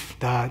believe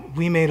that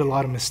we made a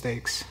lot of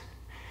mistakes.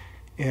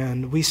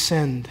 And we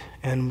sinned,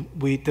 and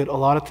we did a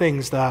lot of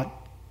things that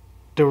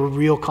there were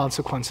real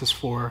consequences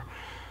for.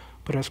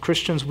 But as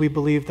Christians, we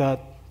believe that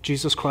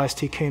Jesus Christ,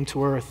 he came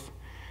to earth,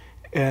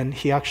 and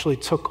he actually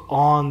took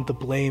on the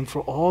blame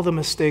for all the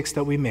mistakes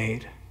that we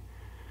made.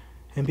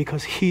 And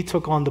because he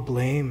took on the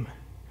blame,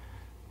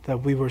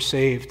 that we were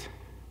saved.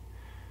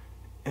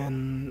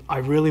 And I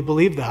really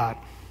believe that.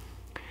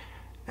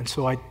 And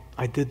so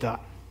I did that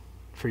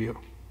for you.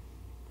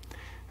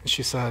 And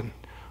she said,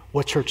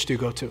 what church do you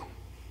go to?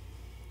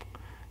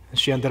 And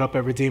she ended up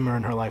at Redeemer,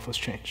 and her life was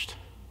changed.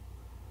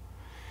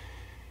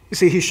 You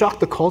see, he shocked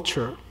the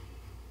culture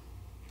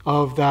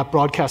of that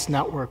broadcast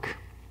network.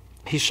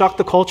 He shocked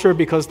the culture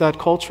because that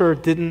culture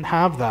didn't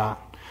have that.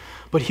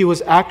 But he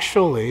was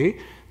actually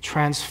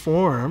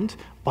transformed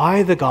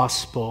by the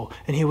gospel,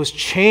 and he was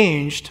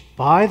changed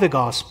by the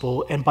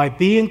gospel, and by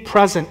being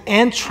present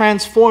and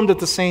transformed at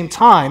the same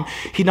time,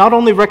 he not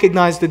only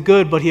recognized the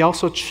good, but he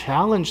also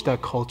challenged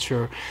that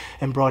culture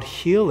and brought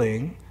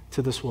healing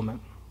to this woman.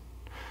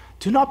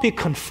 Do not be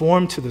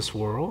conformed to this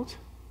world,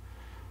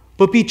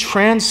 but be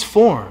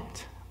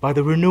transformed by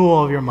the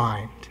renewal of your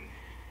mind.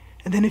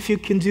 And then if you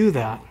can do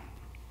that,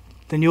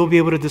 then you'll be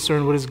able to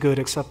discern what is good,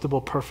 acceptable,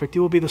 perfect.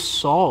 You will be the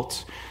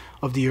salt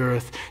of the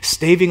earth,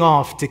 staving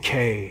off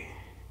decay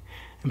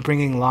and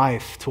bringing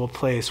life to a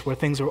place where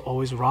things are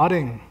always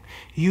rotting.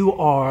 You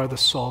are the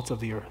salt of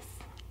the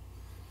earth.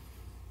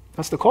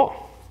 That's the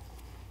call.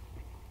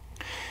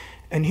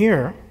 And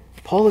here,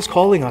 Paul is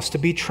calling us to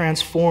be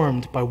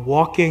transformed by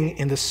walking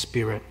in the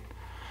Spirit.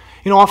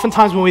 You know,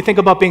 oftentimes when we think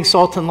about being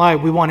salt and light,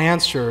 we want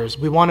answers.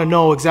 We want to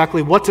know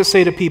exactly what to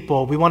say to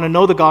people. We want to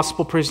know the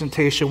gospel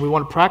presentation. We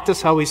want to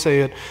practice how we say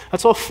it.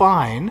 That's all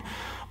fine.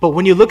 But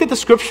when you look at the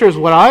scriptures,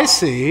 what I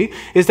see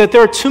is that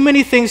there are too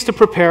many things to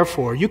prepare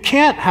for. You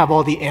can't have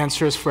all the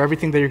answers for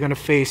everything that you're going to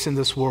face in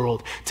this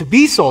world. To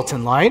be salt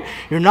and light,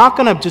 you're not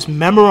going to just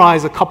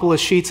memorize a couple of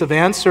sheets of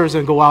answers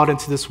and go out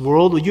into this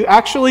world. You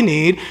actually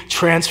need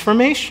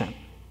transformation.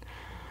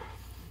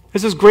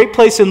 There's this great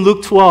place in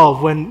Luke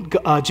 12 when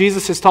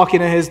Jesus is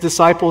talking to his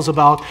disciples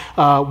about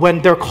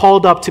when they're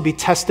called up to be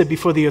tested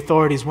before the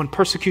authorities, when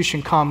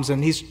persecution comes,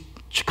 and he's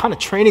kind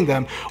of training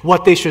them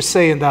what they should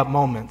say in that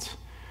moment.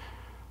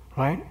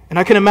 Right? And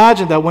I can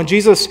imagine that when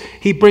Jesus,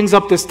 he brings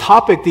up this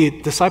topic,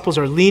 the disciples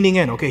are leaning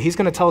in. Okay, he's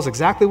going to tell us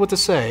exactly what to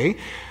say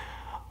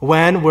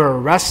when we're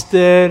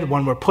arrested,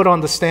 when we're put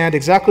on the stand,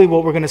 exactly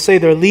what we're going to say.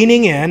 They're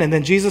leaning in, and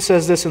then Jesus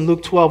says this in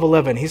Luke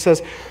 12:11. He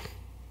says,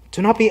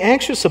 "Do not be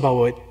anxious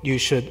about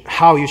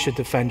how you should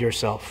defend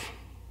yourself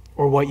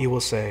or what you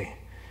will say.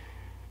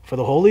 For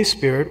the Holy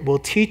Spirit will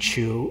teach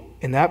you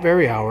in that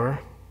very hour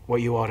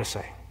what you ought to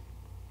say."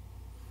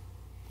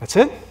 That's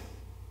it.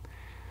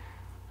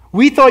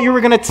 We thought you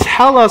were going to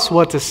tell us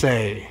what to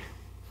say.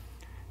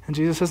 And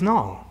Jesus says,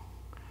 no.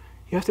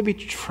 You have to be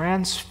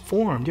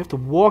transformed. You have to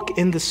walk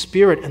in the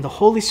Spirit, and the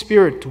Holy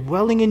Spirit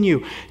dwelling in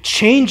you,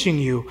 changing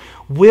you,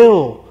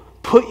 will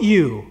put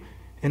you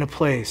in a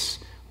place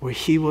where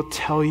He will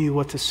tell you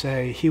what to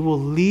say. He will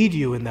lead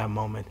you in that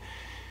moment.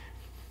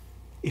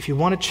 If you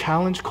want to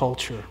challenge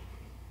culture,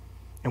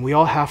 and we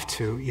all have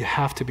to, you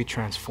have to be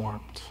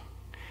transformed.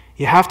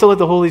 You have to let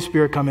the Holy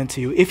Spirit come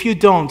into you. If you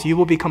don't, you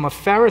will become a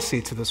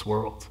Pharisee to this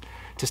world,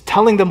 just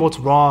telling them what's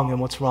wrong and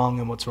what's wrong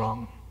and what's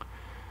wrong.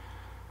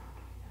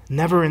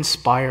 Never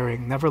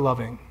inspiring, never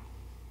loving.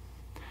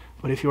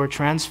 But if you are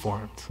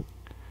transformed,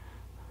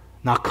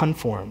 not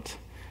conformed,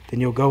 then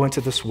you'll go into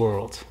this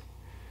world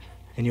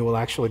and you will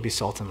actually be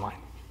salt and light.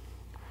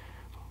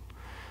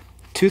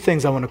 Two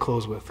things I want to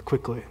close with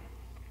quickly.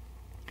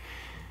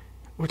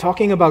 We're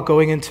talking about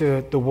going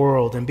into the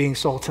world and being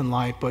salt and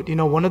light, but you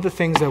know, one of the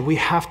things that we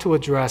have to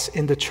address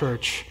in the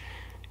church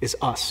is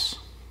us.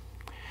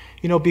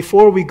 You know,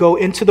 before we go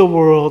into the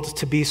world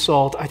to be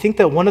salt, I think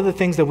that one of the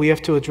things that we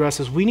have to address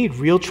is we need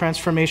real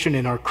transformation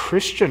in our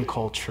Christian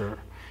culture,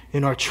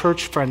 in our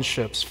church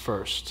friendships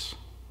first.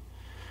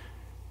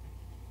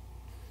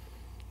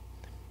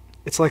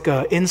 It's like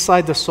a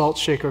inside the salt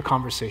shaker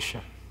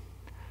conversation.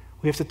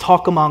 We have to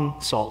talk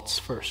among salts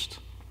first.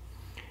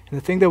 And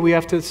the thing that we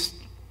have to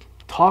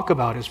talk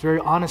about is, very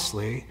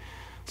honestly,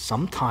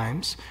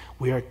 sometimes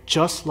we are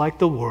just like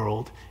the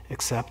world,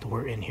 except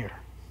we're in here.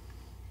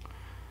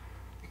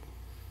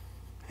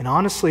 And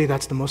honestly,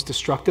 that's the most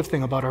destructive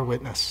thing about our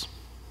witness,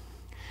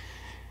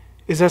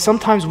 is that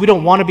sometimes we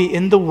don't want to be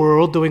in the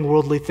world doing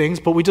worldly things,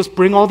 but we just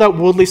bring all that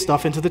worldly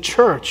stuff into the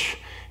church,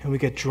 and we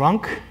get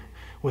drunk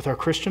with our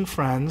Christian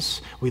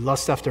friends, we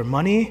lust after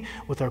money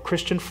with our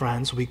Christian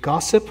friends, we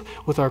gossip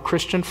with our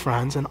Christian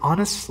friends, and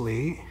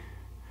honestly,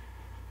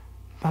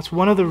 that's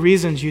one of the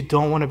reasons you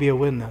don't want to be a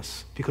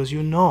witness, because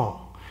you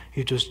know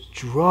you just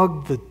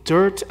drug the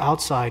dirt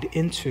outside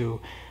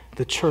into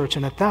the church,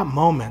 and at that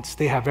moment,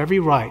 they have every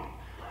right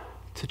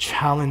to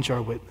challenge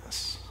our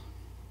witness.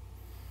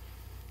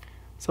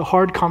 It's a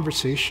hard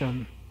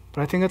conversation,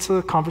 but I think that's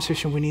a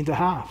conversation we need to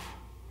have.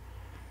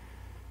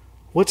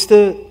 What's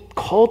the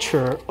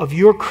culture of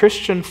your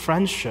Christian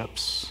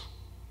friendships?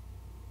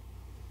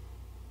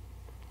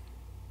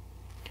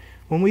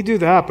 When we do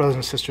that, brothers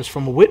and sisters,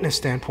 from a witness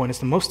standpoint, it's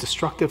the most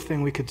destructive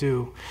thing we could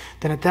do.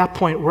 Then at that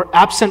point, we're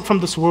absent from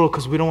this world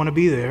because we don't want to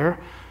be there,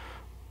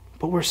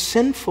 but we're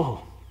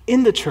sinful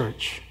in the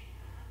church.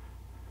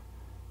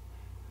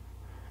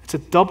 It's a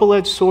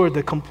double-edged sword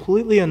that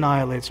completely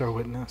annihilates our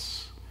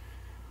witness.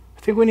 I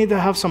think we need to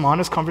have some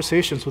honest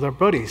conversations with our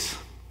buddies,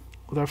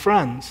 with our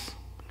friends.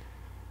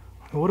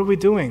 What are we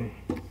doing?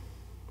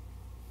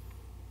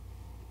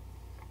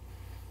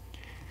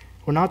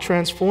 We're not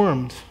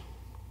transformed,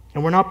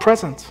 and we're not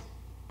present.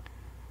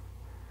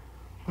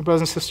 My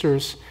brothers and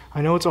sisters,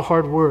 I know it's a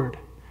hard word,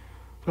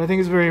 but I think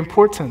it's very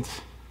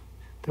important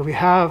that we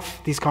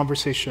have these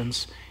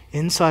conversations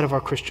inside of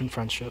our Christian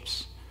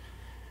friendships.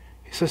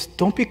 He says,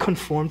 don't be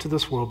conformed to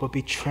this world, but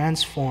be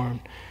transformed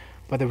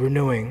by the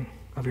renewing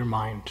of your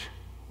mind.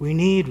 We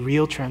need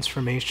real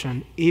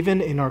transformation,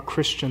 even in our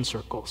Christian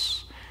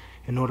circles,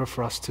 in order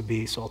for us to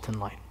be salt and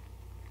light.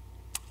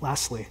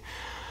 Lastly,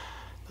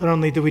 not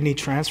only do we need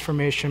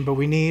transformation, but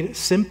we need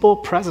simple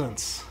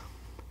presence.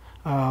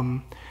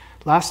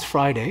 Last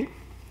Friday,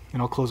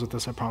 and I'll close with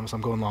this, I promise,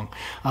 I'm going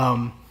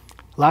long.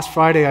 Last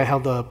Friday, I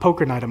held a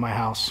poker night at my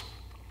house.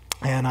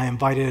 and I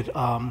invited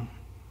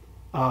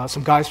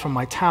some guys from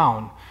my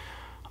town.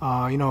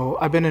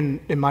 I've been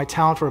in my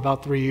town for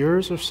about 3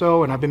 years or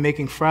so, and I've been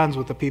making friends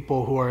with the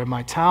people who are in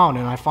my town,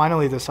 and I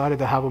finally decided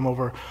to have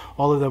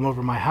all of them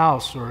over my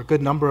house, or a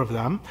good number of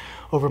them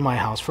over my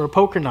house for a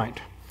poker night.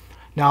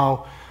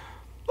 Now,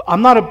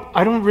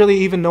 I don't really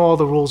even know all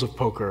the rules of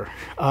poker,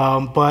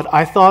 but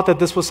I thought that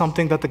this was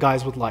something that the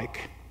guys would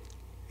like.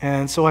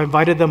 And so I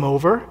invited them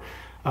over.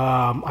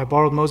 I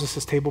borrowed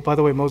Moses' table. By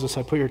the way, Moses,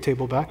 I put your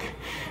table back.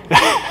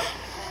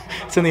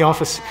 It's in the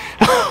office.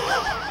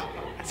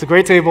 It's a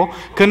great table.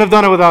 Couldn't have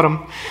done it without him.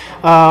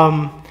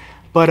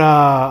 But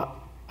I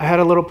had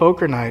a little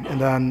poker night,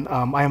 and then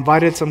I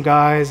invited some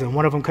guys, and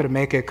one of them couldn't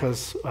make it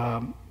because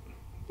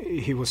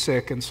he was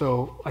sick. And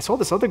so I saw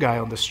this other guy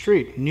on the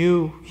street.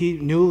 He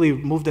newly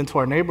moved into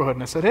our neighborhood,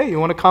 and I said, "Hey, you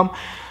want to come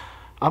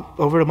up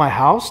over to my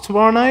house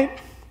tomorrow night?"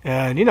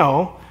 And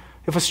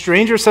if a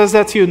stranger says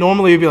that to you,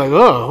 normally you'd be like,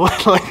 "Oh,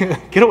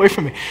 like, get away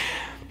from me."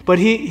 But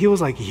he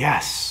was like,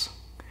 "Yes,"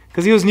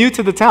 because he was new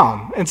to the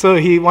town, and so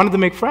he wanted to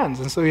make friends,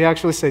 and so he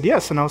actually said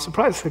yes, and I was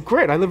surprised. I said,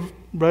 "Great, I live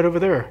right over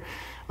there,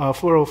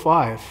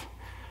 405.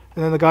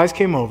 And then the guys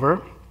came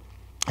over,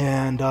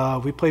 and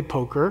we played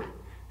poker,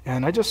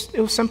 and it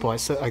was simple.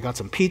 I got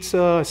some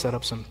pizza, I set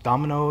up some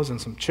dominoes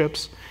and some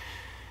chips,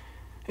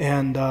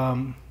 and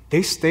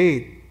they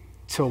stayed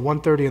till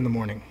 1:30 in the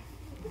morning.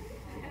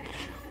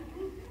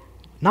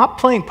 Not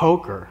playing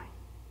poker.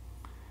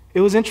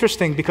 It was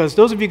interesting because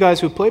those of you guys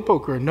who play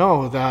poker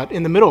know that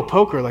in the middle of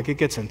poker, like, it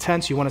gets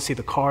intense. You want to see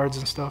the cards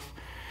and stuff.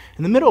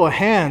 In the middle of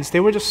hands, they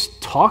were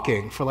just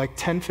talking for like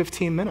 10,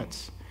 15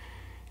 minutes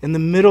in the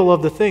middle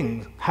of the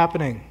thing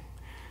happening.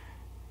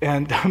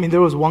 And I mean,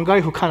 there was one guy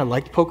who kind of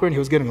liked poker, and he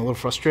was getting a little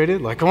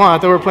frustrated. Like, "Come on, I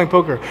thought we were playing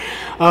poker."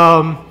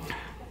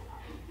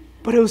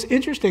 But it was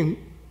interesting.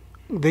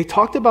 They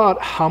talked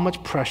about how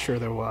much pressure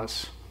there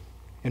was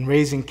in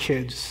raising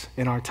kids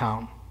in our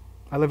town.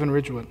 I live in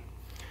Ridgewood.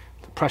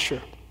 The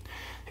pressure.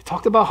 They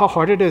talked about how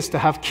hard it is to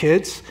have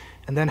kids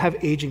and then have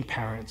aging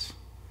parents.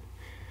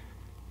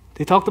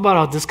 They talked about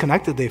how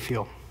disconnected they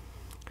feel.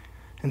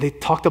 And they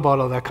talked about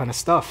all that kind of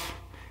stuff.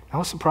 I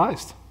was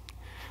surprised.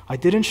 I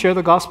didn't share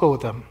the gospel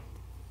with them.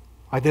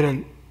 I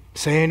didn't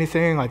say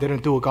anything. I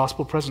didn't do a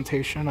gospel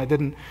presentation. I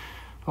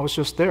was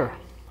just there.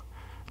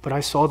 But I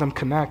saw them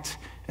connect,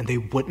 and they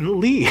wouldn't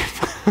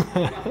leave.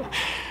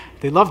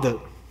 They loved it.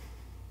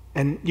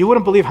 And you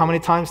wouldn't believe how many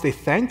times they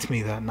thanked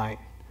me that night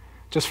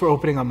just for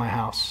opening up my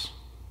house.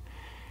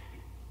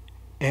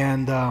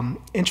 And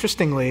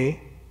interestingly,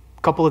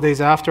 a couple of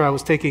days after, I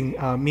was taking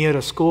Mia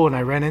to school, and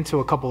I ran into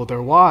a couple of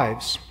their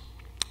wives.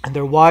 And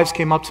their wives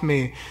came up to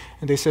me,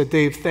 and they said,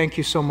 "Dave, thank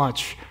you so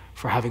much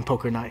for having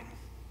poker night."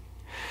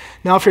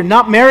 Now, if you're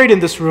not married in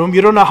this room,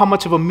 you don't know how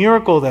much of a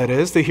miracle that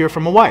is to hear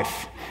from a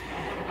wife.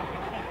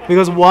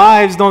 Because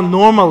wives don't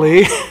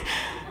normally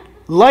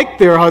like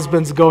their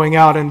husbands going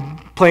out and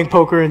playing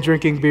poker and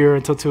drinking beer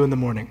until 2 in the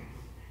morning.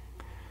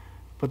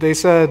 But they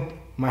said,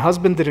 "My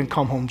husband didn't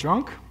come home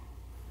drunk.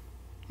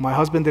 My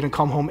husband didn't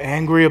come home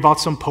angry about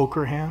some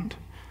poker hand.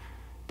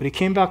 But he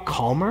came back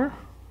calmer."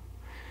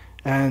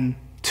 And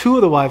 2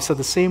 of the wives said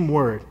the same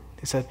word.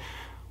 They said,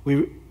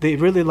 they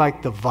really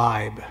liked the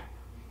vibe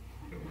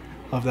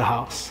of the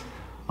house,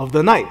 of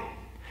the night.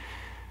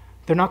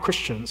 They're not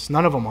Christians.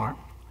 None of them are.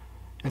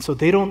 And so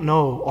they don't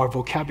know our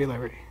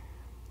vocabulary.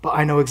 But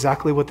I know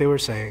exactly what they were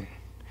saying.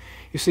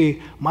 You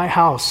see, my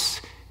house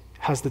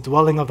has the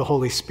dwelling of the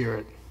Holy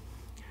Spirit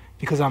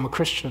because I'm a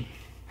Christian,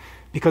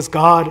 because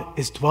God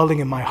is dwelling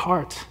in my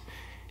heart,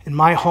 and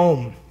my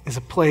home is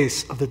a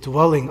place of the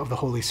dwelling of the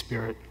Holy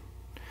Spirit.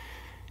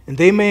 And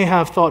they may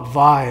have thought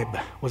vibe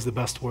was the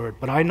best word,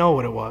 but I know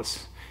what it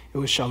was. It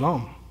was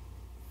shalom.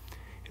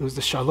 It was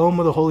the shalom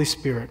of the Holy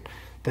Spirit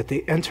that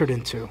they entered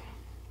into.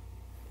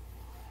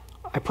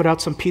 I put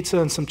out some pizza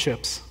and some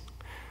chips.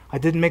 I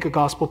didn't make a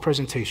gospel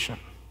presentation.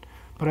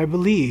 But I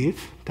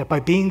believe that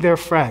by being their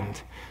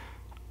friend,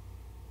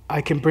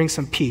 I can bring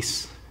some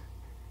peace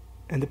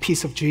and the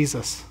peace of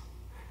Jesus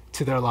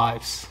to their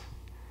lives.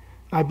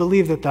 I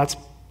believe that that's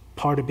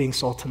part of being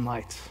salt and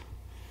light.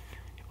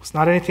 It's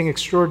not anything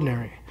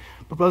extraordinary.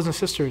 But brothers and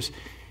sisters,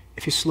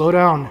 if you slow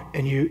down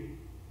and you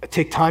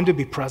take time to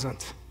be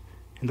present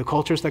in the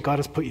cultures that God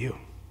has put you,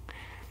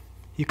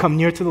 you come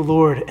near to the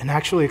Lord and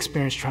actually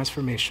experience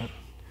transformation,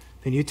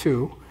 then you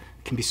too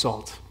can be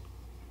salt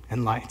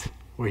and light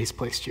where He's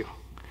placed you.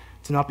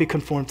 Do not be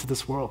conformed to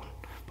this world,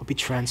 but be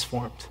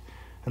transformed,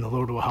 and the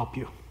Lord will help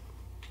you.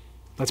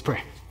 Let's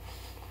pray.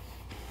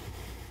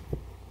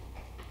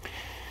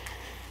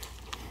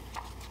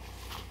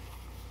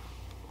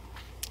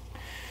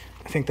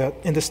 I think that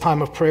in this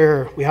time of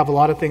prayer, we have a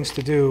lot of things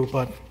to do,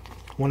 but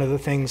one of the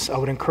things I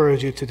would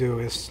encourage you to do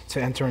is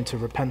to enter into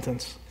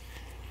repentance.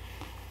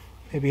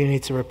 Maybe you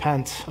need to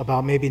repent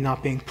about maybe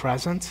not being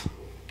present,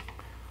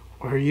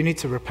 or you need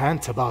to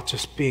repent about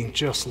just being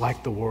just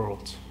like the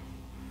world.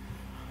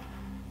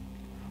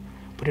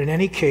 But in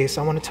any case,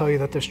 I want to tell you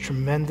that there's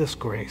tremendous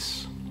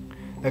grace,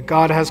 that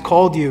God has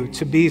called you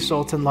to be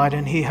salt and light,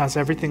 and He has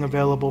everything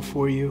available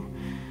for you.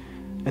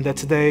 and that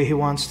today He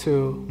wants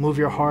to move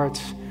your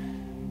heart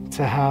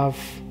to have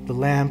the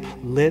lamp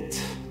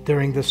lit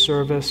during this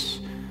service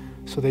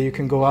so that you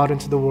can go out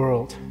into the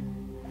world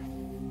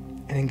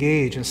and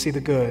engage and see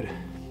the good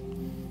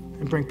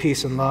and bring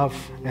peace and love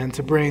and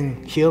to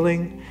bring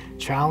healing,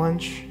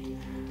 challenge.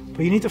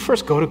 But you need to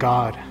first go to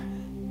God.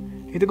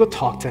 You need to go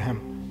talk to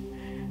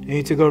Him. You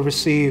need to go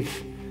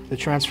receive the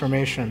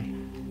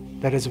transformation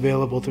that is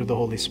available through the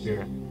Holy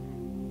Spirit.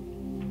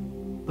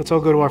 Let's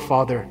all go to our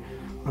Father.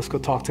 Let's go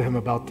talk to Him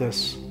about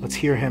this. Let's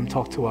hear Him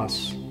talk to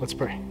us. Let's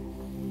pray.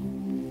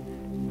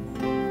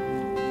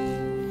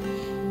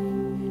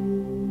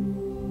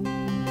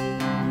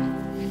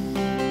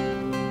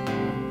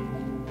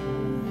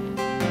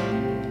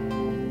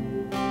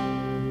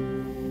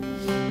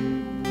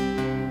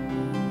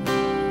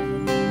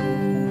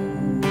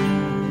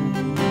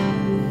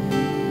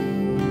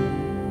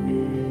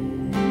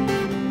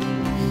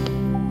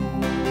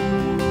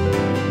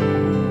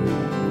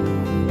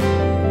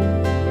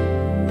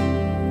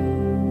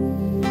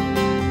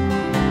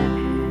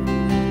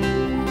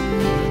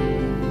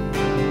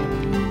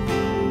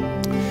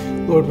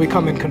 Lord, we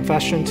come in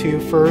confession to you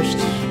first,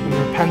 in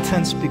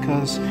repentance,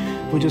 because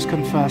we just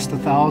confessed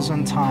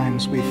 1,000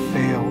 times we've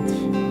failed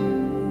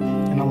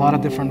in a lot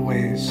of different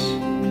ways.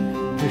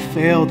 We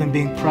failed in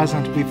being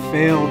present. We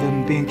failed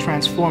in being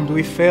transformed.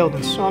 We failed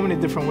in so many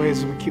different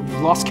ways.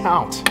 We've lost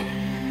count.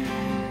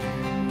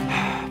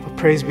 But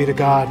praise be to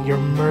God, your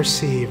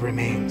mercy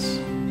remains.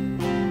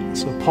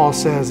 So Paul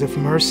says, if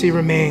mercy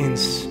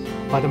remains,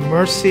 by the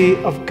mercy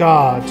of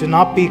God, do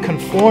not be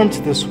conformed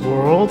to this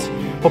world,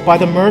 but by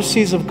the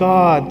mercies of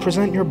God,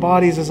 present your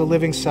bodies as a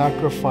living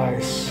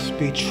sacrifice.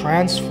 Be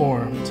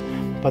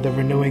transformed by the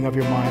renewing of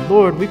your mind.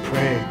 Lord, we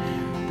pray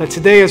that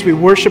today as we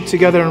worship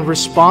together and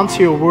respond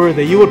to your word,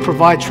 that you would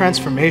provide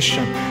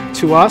transformation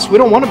to us. We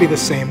don't want to be the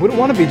same. We don't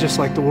want to be just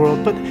like the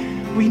world, but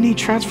we need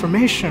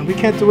transformation. We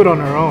can't do it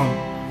on our own.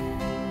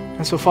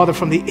 And so, Father,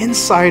 from the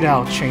inside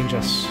out, change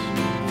us.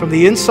 From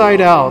the inside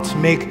out,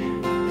 make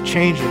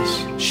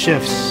changes,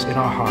 shifts in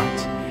our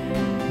heart.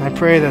 And I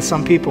pray that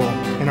some people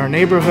in our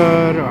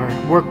neighborhood, our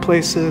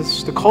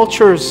workplaces, the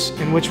cultures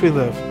in which we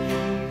live,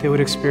 they would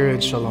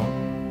experience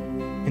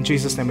shalom. In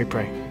Jesus' name we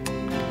pray.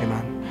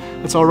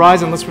 Amen. Let's all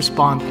rise and let's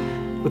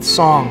respond with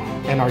song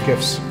and our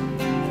gifts.